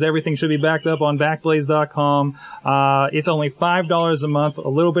about it because everything should be backed up on Backblaze.com. It's only $5 a month, a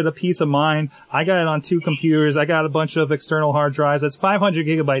little bit of peace of mind. I got it on 2 computers. I got a bunch of external hard drives. That's 500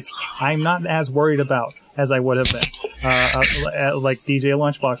 gigabytes. I'm not as worried about as I would have been. Like DJ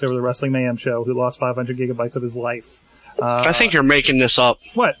Lunchbox over the Wrestling Mayhem show, who lost 500 gigabytes of his life. I think you're making this up.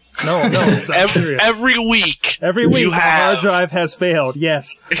 What? No, I'm serious. Every week the hard drive has failed.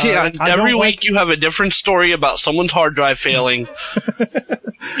 Yes. Every week you have a different story about someone's hard drive failing.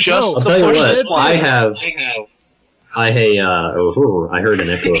 Just I'll tell you what. I heard an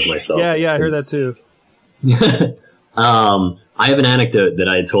echo of myself. Yeah, I heard that too. I have an anecdote that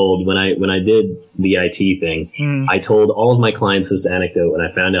I told when I did the IT thing. I told all of my clients this anecdote when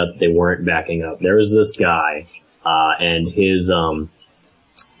I found out that they weren't backing up. There was this guy, and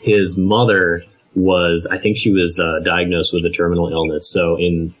his mother was, I think she was diagnosed with a terminal illness. So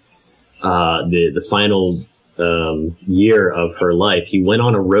in the final year of her life, he went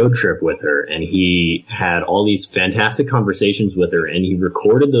on a road trip with her, and he had all these fantastic conversations with her, and he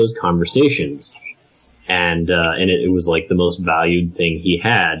recorded those conversations. And it was like the most valued thing he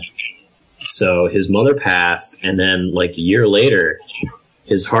had. So his mother passed, and then like a year later,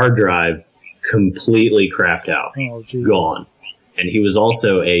 his hard drive completely crapped out, gone. And he was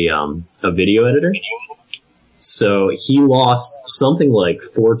also a video editor. So he lost something like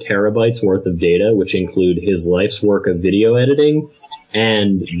 4 terabytes worth of data, which include his life's work of video editing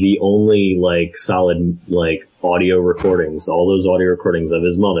and the only like solid like audio recordings. All those audio recordings of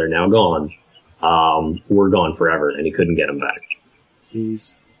his mother now gone. Were gone forever, and he couldn't get them back.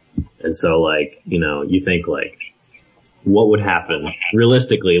 Jeez. And so, like, you know, you think, like, what would happen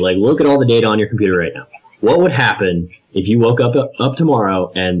realistically? Like, look at all the data on your computer right now. What would happen if you woke up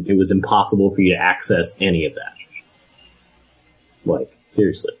tomorrow and it was impossible for you to access any of that? Like,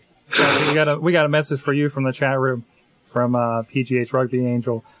 seriously. We got a message for you from the chat room from PGH Rugby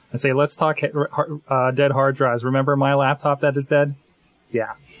Angel. I say, let's talk dead hard drives. Remember my laptop that is dead?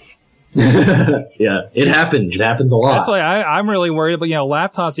 Yeah. Yeah, it happens. It happens a lot. That's why I'm really worried. But, you know,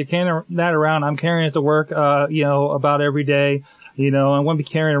 laptops, you carry that around. I'm carrying it to work, you know, about every day. You know, I won't be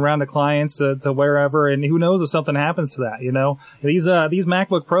carrying around to clients to wherever. And who knows if something happens to that, you know. These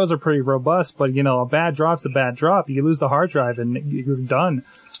MacBook Pros are pretty robust, but, you know, a bad drop's a bad drop. You lose the hard drive and you're done.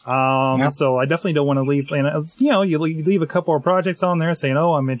 So I definitely don't want to leave, and you know, you leave a couple of projects on there saying,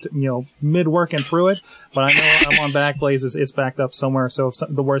 oh, I'm mid working through it, but I know I'm on Backblaze, it's backed up somewhere. So if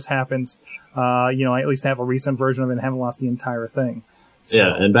the worst happens, you know, I at least have a recent version of it and haven't lost the entire thing. So,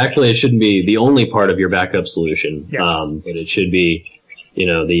 yeah. And Backblaze shouldn't be the only part of your backup solution. Yes. But it should be, you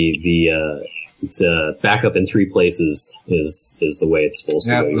know, it's backup in 3 places is the way it's supposed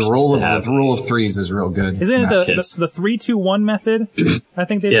to go. Yeah, the rule of threes is real good. Isn't it the 3-2-1 method? I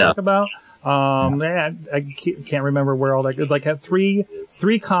think they talk about. I can't remember where all that. Like have three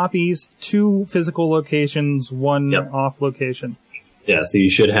copies, 2 physical locations, 1 off location. Yeah, so you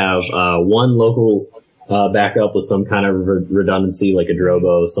should have 1 local backup with some kind of redundancy, like a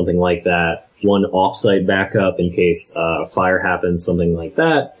Drobo, something like that. 1 offsite backup in case fire happens, something like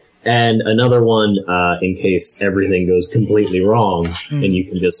that. And another one in case everything goes completely wrong, and you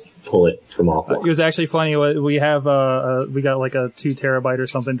can just pull it from offline. It was actually funny. We have we got like a 2 terabyte or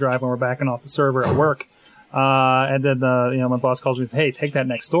something drive when we're backing off the server at work, and then you know, my boss calls me and says, "Hey, take that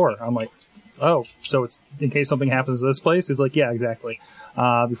next door." I'm like, "Oh, so it's in case something happens to this place?" He's like, "Yeah, exactly."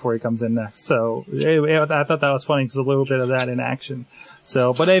 Before he comes in next. So I thought that was funny because a little bit of that in action.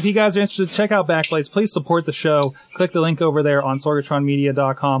 So, but if you guys are interested, check out Backblaze. Please support the show. Click the link over there on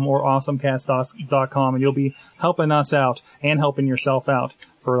sorgatronmedia.com or awesomecast.com, and you'll be helping us out and helping yourself out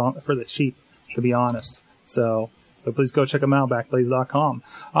for the cheap, to be honest. So please go check them out, Backblaze.com.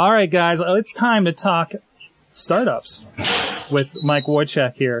 All right, guys, it's time to talk startups with Mike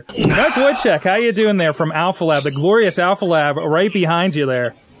Wojciech here. Mike Wojciech, how you doing there from Alpha Lab, the glorious Alpha Lab right behind you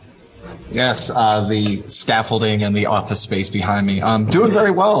there? Yes, the scaffolding and the office space behind me. Doing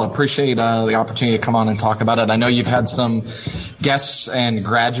very well. Appreciate the opportunity to come on and talk about it. I know you've had some guests and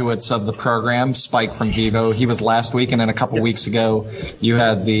graduates of the program. Spike from Vivo, he was last week, and then a couple weeks ago, you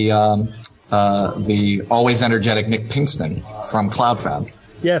had the always energetic Nick Pinkston from CloudFab.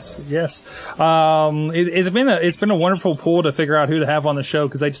 Yes. It's been a wonderful pool to figure out who to have on the show,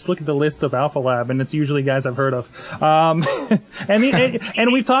 because I just look at the list of Alpha Lab and it's usually guys I've heard of. And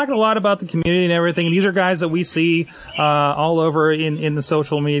we've talked a lot about the community and everything. These are guys that we see all over in the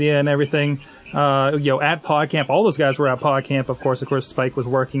social media and everything. At PodCamp, all those guys were at PodCamp. Of course, Spike was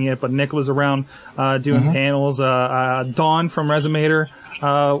working it, but Nick was around doing panels. Don from Resumator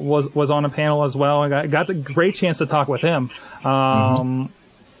was on a panel as well. I got the great chance to talk with him.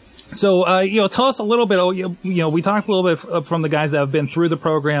 So, tell us a little bit, we talked a little bit from the guys that have been through the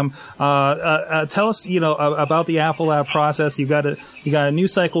program. Tell us, about the Alpha Lab process. You got a new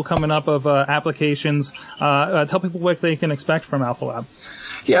cycle coming up of applications. Tell people what they can expect from Alpha Lab.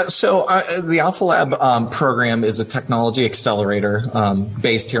 Yeah, so the Alpha Lab program is a technology accelerator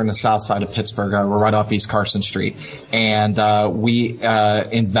based here in the south side of Pittsburgh. We're right off East Carson Street. And we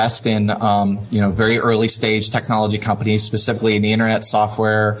invest in, very early stage technology companies, specifically in the internet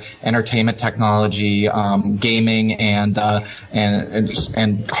software, entertainment technology, gaming, and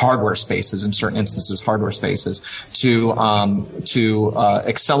hardware spaces, in certain instances, hardware spaces, to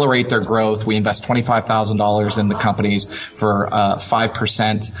accelerate their growth. We invest $25,000 in the companies for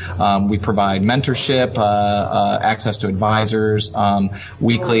 5%. We provide mentorship, access to advisors,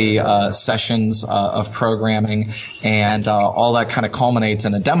 weekly sessions of programming, and all that kind of culminates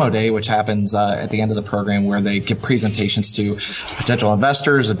in a demo day, which happens at the end of the program, where they give presentations to potential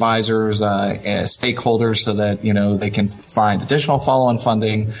investors, advisors, stakeholders, so that they can find additional follow-on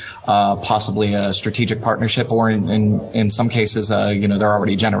funding, possibly a strategic partnership, or in some cases, they're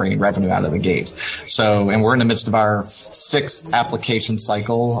already generating revenue out of the gate. So, and we're in the midst of our 6th application cycle,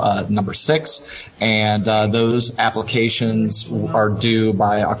 number 6, and those applications are due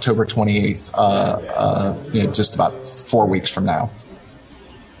by October 28th, just about 4 weeks from now.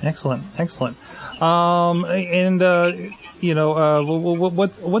 Excellent.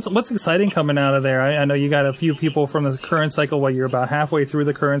 What's exciting coming out of there? I know you got a few people from the current cycle. You're about halfway through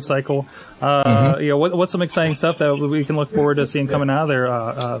the current cycle. What's some exciting stuff that we can look forward to seeing coming out of there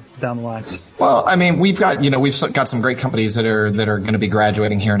down the line? Well, I mean, we've got some great companies that are going to be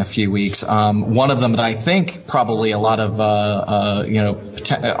graduating here in a few weeks. One of them that I think probably a lot of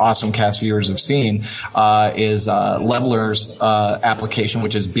awesome cast viewers have seen is Leveler's application,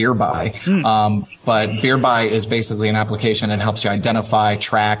 which is BeerBuy. But BeerBuy is basically an application that helps you identify,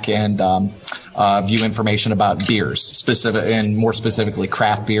 track, and view information about beers, and more specifically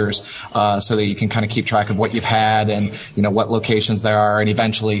craft beers, so that you can kind of keep track of what you've had and what locations there are, and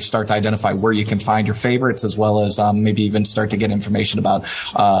eventually start to identify where you can find your favorites, as well as maybe even start to get information about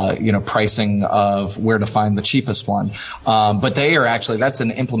pricing of where to find the cheapest one. But that's an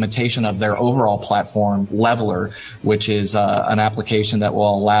implementation of their overall platform, Leveler, which is an application that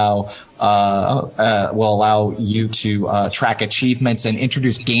will allow you to track achievements and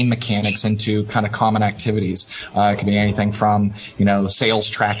introduce game mechanics into kind of common activities. It could be anything from sales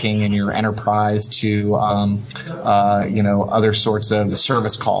tracking in your enterprise to other sorts of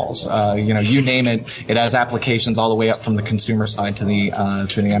service calls. You name it. It has applications all the way up from the consumer side to the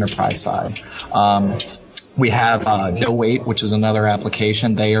enterprise side. We have No Wait, which is another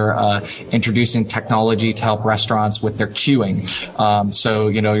application. They are introducing technology to help restaurants with their queuing. So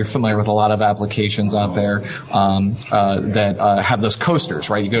you're familiar with a lot of applications out there that have those coasters,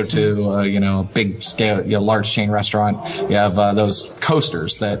 right? You go to a big scale, large chain restaurant. You have those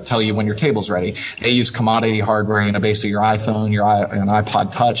coasters that tell you when your table's ready. They use commodity hardware, basically your iPhone, an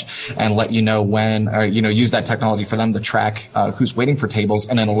iPod Touch, and let you know when, or use that technology for them to track who's waiting for tables,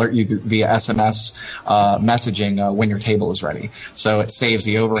 and then alert you via SMS messaging when your table is ready. So it saves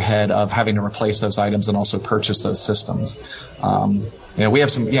the overhead of having to replace those items and also purchase those systems. We have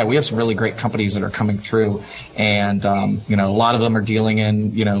some really great companies that are coming through, and a lot of them are dealing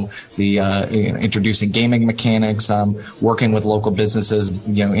in introducing gaming mechanics, working with local businesses,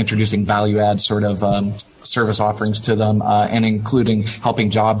 introducing value add sort of service offerings to them, and including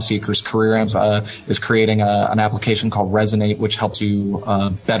helping job seekers. CareerAmp is creating an application called Resonate, which helps you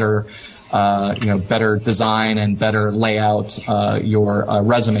better design and better lay out your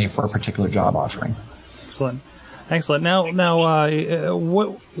resume for a particular job offering. Excellent. Now,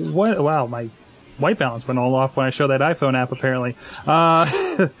 what? Wow, my white balance went all off when I showed that iPhone app. Apparently,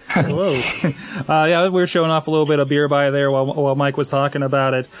 whoa. We were showing off a little bit of BeerBuy there while Mike was talking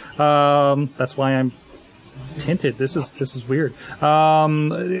about it. That's why I'm tinted. This is weird.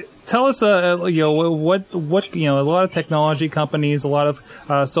 Tell us, what a lot of technology companies, a lot of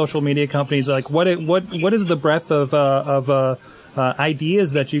social media companies, like what is the breadth of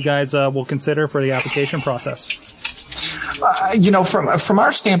ideas that you guys will consider for the application process? From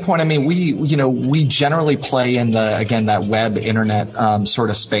our standpoint, I mean, we generally play in that web internet sort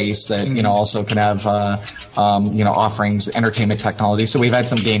of space that also can have offerings, entertainment technology. So we've had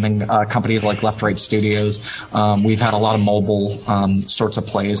some gaming companies like Left Right Studios. We've had a lot of mobile sorts of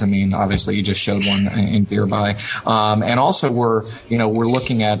plays. I mean, obviously you just showed one in Beerby, and also we're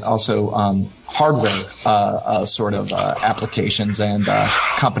looking at also hardware sort of applications and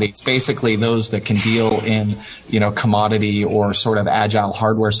companies, basically those that can deal in commodity or sort of agile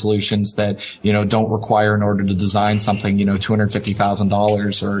hardware solutions that don't require, in order to design something,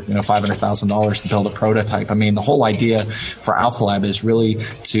 $250,000 or $500,000 to build a prototype. I mean, the whole idea for Alpha Lab is really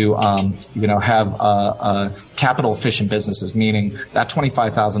to have capital efficient businesses, meaning that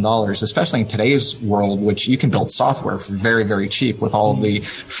 $25,000, especially in today's world, which you can build software for very, very cheap with all of the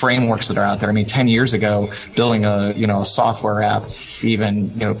frameworks that are out there. I mean, 10 years ago, building a software app,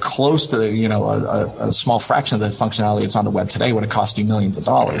 even close to a small fraction of the functionality that's on the web today would have cost you millions of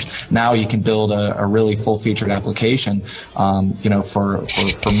dollars. Now you can build a really full-featured application, for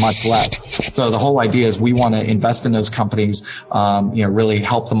much less. So the whole idea is we want to invest in those companies, really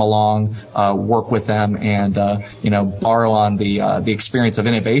help them along, work with them, and borrow on the experience of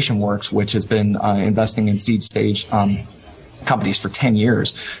InnovationWorks, which has been investing in seed stage companies for 10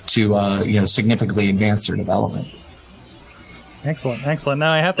 years to significantly advance their development. Excellent.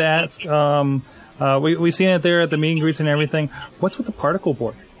 Now I have to ask, we've seen it there at the meet and greets and everything. What's with the particle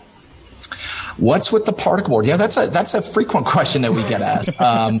board? What's with the particle board? Yeah, that's a frequent question that we get asked.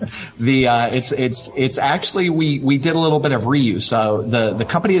 It's actually, we did a little bit of reuse. So the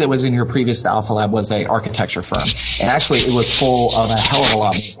company that was in here previous to Alpha Lab was a architecture firm. And actually it was full of a hell of a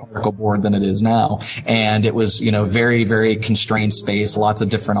lot more particle board than it is now. And it was, very, very constrained space, lots of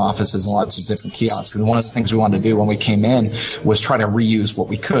different offices and lots of different kiosks. And one of the things we wanted to do when we came in was try to reuse what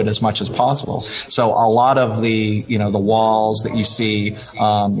we could as much as possible. So a lot of the, the walls that you see,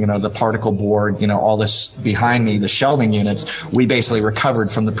 the particle board, all this behind me, the shelving units, we basically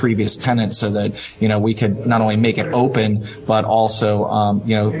recovered from the previous tenant so that, we could not only make it open, but also,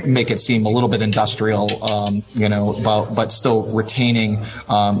 make it seem a little bit industrial, but still retaining,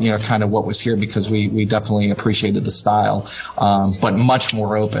 kind of what was here, because we definitely appreciated the style, but much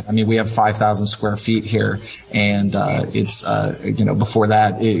more open. I mean, we have 5,000 square feet here, and, it's, before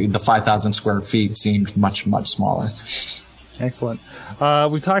that, the 5,000 square feet seemed much, much smaller. Excellent.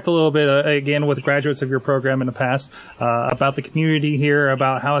 We've talked a little bit, again, with graduates of your program in the past, about the community here,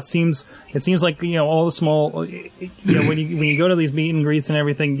 about how it seems like, all the small, when you go to these meet and greets and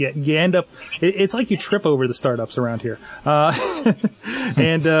everything, you end up, it's like you trip over the startups around here.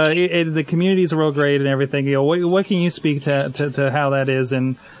 And the community is real great and everything. What can you speak to how that is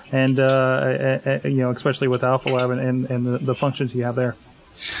and especially with Alpha Lab and the functions you have there?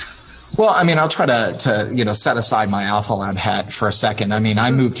 Well, I mean, I'll try to set aside my Alpha Lab hat for a second. I mean, I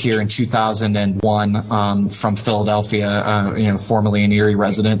moved here in 2001 from Philadelphia, formerly an Erie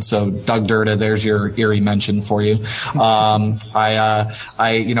resident. So, Doug Durda, there's your Erie mention for you. I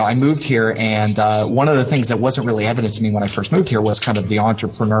moved here, and one of the things that wasn't really evident to me when I first moved here was kind of the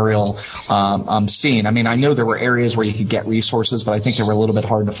entrepreneurial scene. I mean, I know there were areas where you could get resources, but I think they were a little bit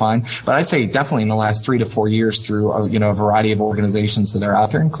hard to find. But I'd say definitely in the last 3 to 4 years, through a variety of organizations that are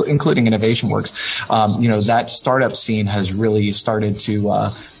out there, including InnovationWorks, that startup scene has really started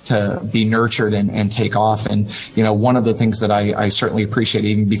to be nurtured and take off. And, one of the things that I certainly appreciate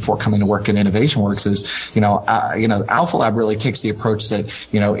even before coming to work at InnovationWorks is, Alpha Lab really takes the approach that,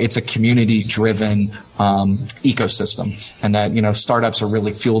 it's a community driven ecosystem, and that, startups are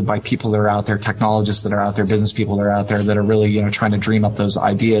really fueled by people that are out there, technologists that are out there, business people that are out there that are really, trying to dream up those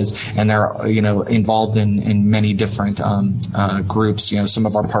ideas. And they're, involved in many different, groups. Some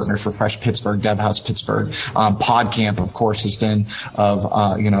of our partners were Fresh Pittsburgh, DevHouse Pittsburgh, PodCamp, of course, has been of,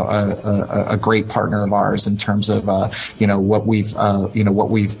 a great partner of ours in terms of, what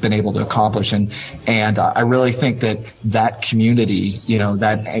we've been able to accomplish. And I really think that community,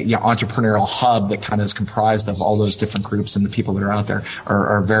 that entrepreneurial hub that kind of is comprised of all those different groups and the people that are out there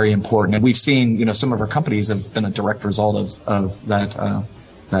are very important. And we've seen, some of our companies have been a direct result of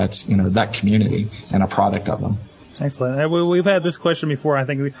that community and a product of them. Excellent. We've had this question before. I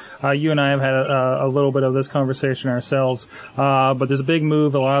think you and I have had a little bit of this conversation ourselves. But there's a big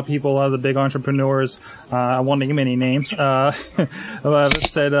move. A lot of the big entrepreneurs, I won't name any names, said,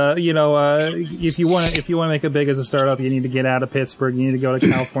 if you want to make it big as a startup, you need to get out of Pittsburgh. You need to go to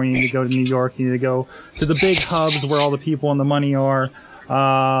California. You need to go to New York. You need to go to the big hubs where all the people and the money are.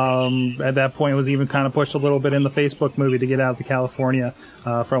 At that point, it was even kind of pushed a little bit in the Facebook movie to get out to California,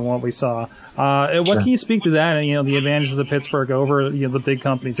 from what we saw. What can you speak to that and, the advantages of Pittsburgh over, the big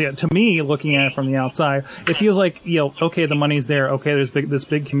companies? Yeah, to me, looking at it from the outside, it feels like, okay, the money's there. Okay, there's this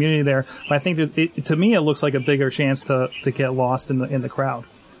big community there. But I think to me, it looks like a bigger chance to get lost in the crowd.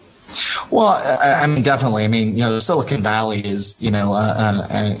 Well, I mean, definitely. I mean, Silicon Valley is,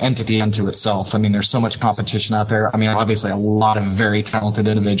 an entity unto itself. I mean, there's so much competition out there. I mean, obviously a lot of very talented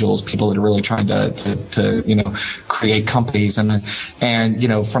individuals, people that are really trying to create companies. And,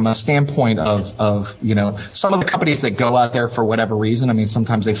 from a standpoint of, some of the companies that go out there for whatever reason, I mean,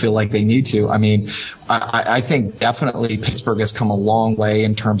 sometimes they feel like they need to. I mean, I think definitely Pittsburgh has come a long way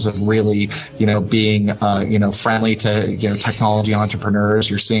in terms of really, being, friendly to, technology entrepreneurs.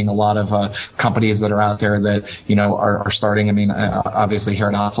 You're seeing a lot of companies that are out there that are starting. I mean, obviously here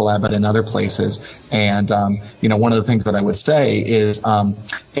at Alpha Lab, but in other places. And one of the things that I would say is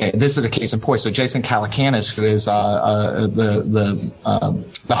this is a case in point. So Jason Calacanis, who is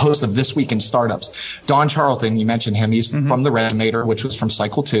the host of This Week in Startups, Don Charlton, you mentioned him. He's from The Resonator, which was from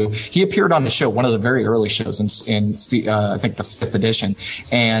Cycle 2. He appeared on the show, one of the very early shows in I think the 5th edition,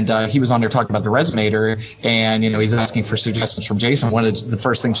 and he was on there talking about The Resonator, and he's asking for suggestions from Jason. One of the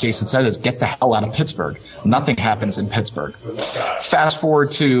first things Jason said is, get the hell out of Pittsburgh. Nothing happens in Pittsburgh. Fast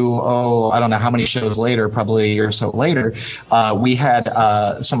forward to, I don't know how many shows later, probably a year or so later, we had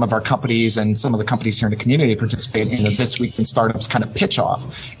some of our companies and some of the companies here in the community participate in the This Week in Startups kind of pitch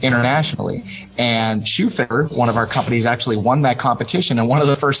off internationally. And Shoefair, one of our companies, actually won that competition. And one of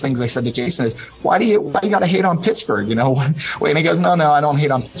the first things they said to Jason is, why do you got to hate on Pittsburgh? And he goes, no, I don't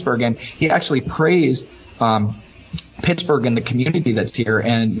hate on Pittsburgh. And he actually praised Pittsburgh and the community that's here,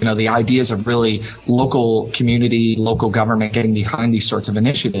 and the ideas of really local community, local government getting behind these sorts of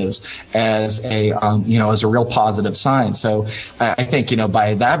initiatives as a as a real positive sign. So I think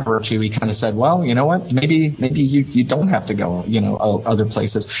by that virtue, we kind of said, well, you know what, maybe you don't have to go other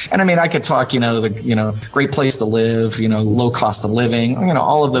places. And I mean, I could talk the great place to live, low cost of living,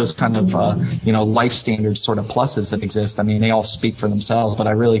 all of those kind of life standards sort of pluses that exist. I mean, they all speak for themselves, but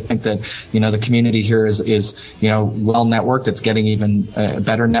I really think that the community here is well networked. It's getting even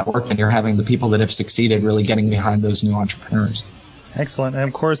better networked, and you're having the people that have succeeded really getting behind those new entrepreneurs. Excellent. And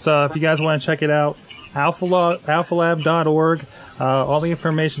of course, if you guys want to check it out, alphalab.org. All the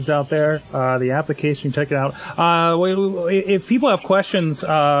information's out there. The application, check it out. If people have questions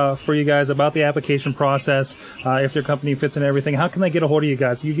for you guys about the application process, if their company fits in everything, how can they get a hold of you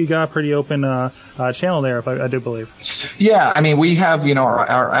guys? You got a pretty open channel there, if I do believe. Yeah, I mean, we have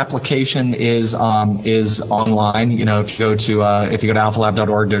our application is online. If you go to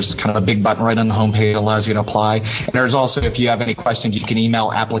alphalab.org, there's kind of a big button right on the homepage that allows you to apply. And there's also, if you have any questions, you can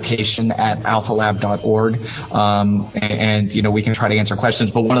email application@alphalab.org. And we can try to answer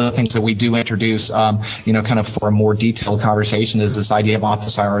questions. But one of the things that we do introduce, kind of for a more detailed conversation is this idea of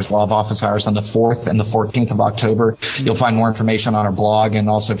office hours. We'll have office hours on the 4th and the 14th of October. You'll find more information on our blog. And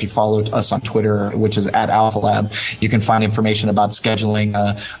also, if you follow us on Twitter, which is @AlphaLab, you can find information about scheduling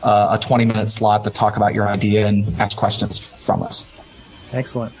a 20-minute slot to talk about your idea and ask questions from us.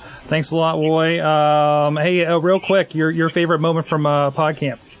 Excellent. Thanks a lot, Roy. Hey, real quick, your favorite moment from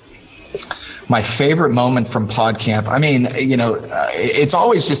PodCamp? My favorite moment from PodCamp, I mean, it's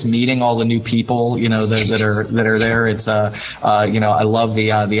always just meeting all the new people, that are there. It's, I love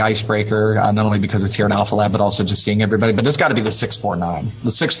the icebreaker, not only because it's here at Alpha Lab, but also just seeing everybody. But it's got to be the 649.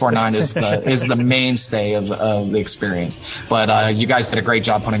 The 649 is the mainstay of the experience. But you guys did a great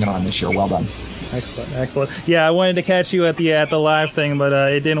job putting it on this year. Well done. Excellent. Yeah, I wanted to catch you at the live thing, but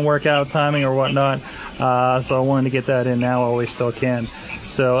it didn't work out timing or whatnot. So I wanted to get that in now while we still can.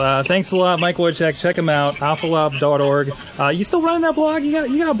 So thanks a lot, Mike Wojcik. Check him out, alphalab.org. You still running that blog?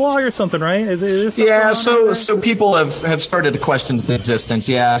 You got a blog or something, right? Is yeah, so people have started to question the existence.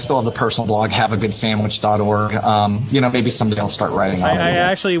 Yeah, I still have the personal blog, haveagoodsandwich.org. Maybe someday I'll start writing on it. I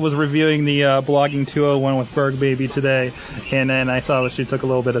actually was reviewing the blogging 201 with Berg Baby today, and then I saw that she took a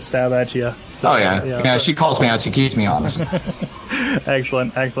little bit of stab at you. So, yeah, she calls me out. She keeps me honest.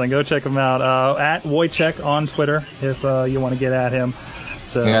 Excellent. Go check him out. At Wojcik on Twitter if you want to get at him.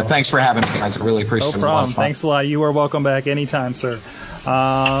 So, yeah, thanks for having me, guys. I really appreciate it. No problem. Thanks a lot. You are welcome back anytime, sir.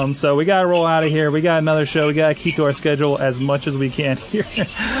 So we got to roll out of here. We got another show. We got to keep to our schedule as much as we can here.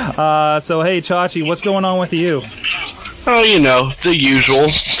 So, hey, Chachi, what's going on with you? Oh, the usual.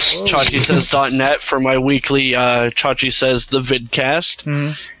 ChachiSays.net for my weekly Chachi Says the vidcast.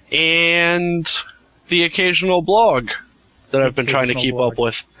 And the occasional blog that I've been trying to keep up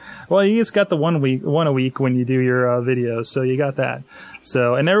with. Well, you just got the one a week when you do your videos, so you got that.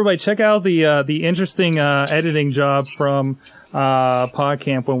 So, and everybody check out the interesting editing job from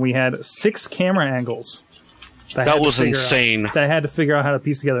PodCamp when we had 6 camera angles. That was insane. That I had to figure out how to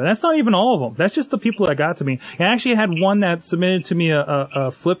piece together. And that's not even all of them. That's just the people that got to me. I actually had one that submitted to me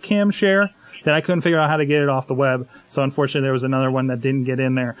a flip cam share that I couldn't figure out how to get it off the web. So unfortunately, there was another one that didn't get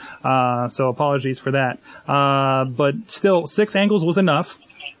in there. So apologies for that. But still, 6 angles was enough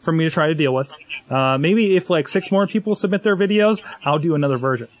for me to try to deal with. Maybe if like 6 more people submit their videos, I'll do another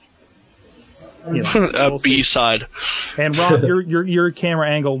version. You know, a B-side. And Rob, your camera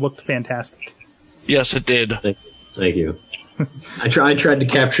angle looked fantastic. Yes, it did. Thank you. I tried to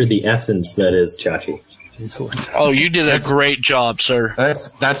capture the essence that is Chachi. Excellent. Oh, you did a great job, sir.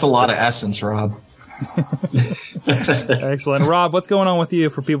 That's a lot of essence, Rob. Excellent. Rob, what's going on with you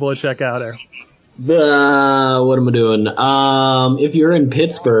for people to check out there? What am I doing? If you're in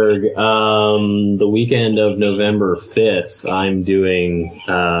Pittsburgh, the weekend of November 5th, I'm doing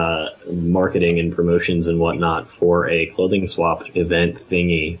marketing and promotions and whatnot for a clothing swap event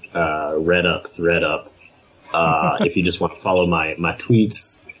thingy, Red Up, Thread Up. If you just want to follow my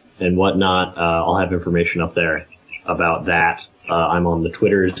tweets and whatnot, I'll have information up there about that. I'm on the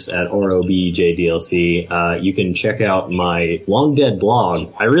Twitters at ROBJDLC. You can check out my long dead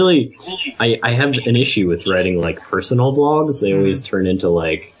blog. I have an issue with writing like personal blogs. They always turn into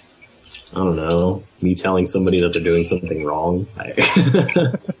like, I don't know, me telling somebody that they're doing something wrong. But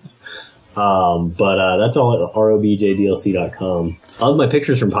that's all at ROBJDLC.com. I'll have my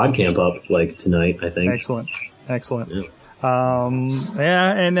pictures from PodCamp up like tonight, I think. Excellent. Yeah.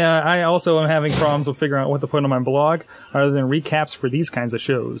 I also am having problems with figuring out what to put on my blog other than recaps for these kinds of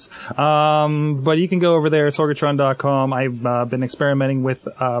shows. But you can go over there, Sorgatron.com. I've been experimenting with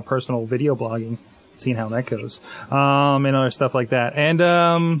personal video blogging, seeing how that goes, and other stuff like that. And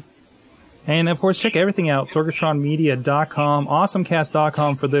of course, check everything out, SorgatronMedia.com,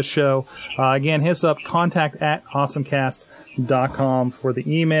 AwesomeCast.com for this show. Again, hit us up, contact@AwesomeCast.com for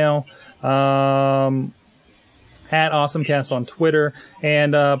the email. At AwesomeCast on Twitter.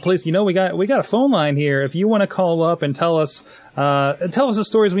 And please, we got a phone line here. If you want to call up and tell us the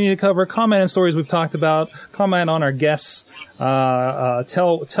stories we need to cover, comment on stories we've talked about, comment on our guests,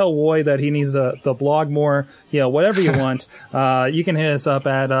 tell Roy that he needs to blog more, whatever you want, you can hit us up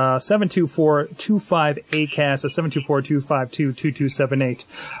at 724-25-ACAST, at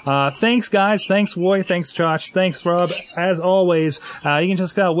 724-252-2278. Thanks, guys. Thanks, Roy. Thanks, Josh. Thanks, Rob. As always, you can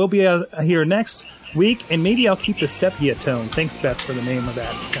just we'll be here next week, and maybe I'll keep the sepia tone. Thanks, Beth, for the name of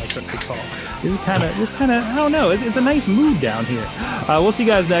that. I took the call. This kind of, I don't know. It's a nice mood down here. We'll see you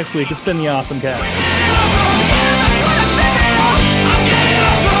guys next week. It's been the Awesome Cast.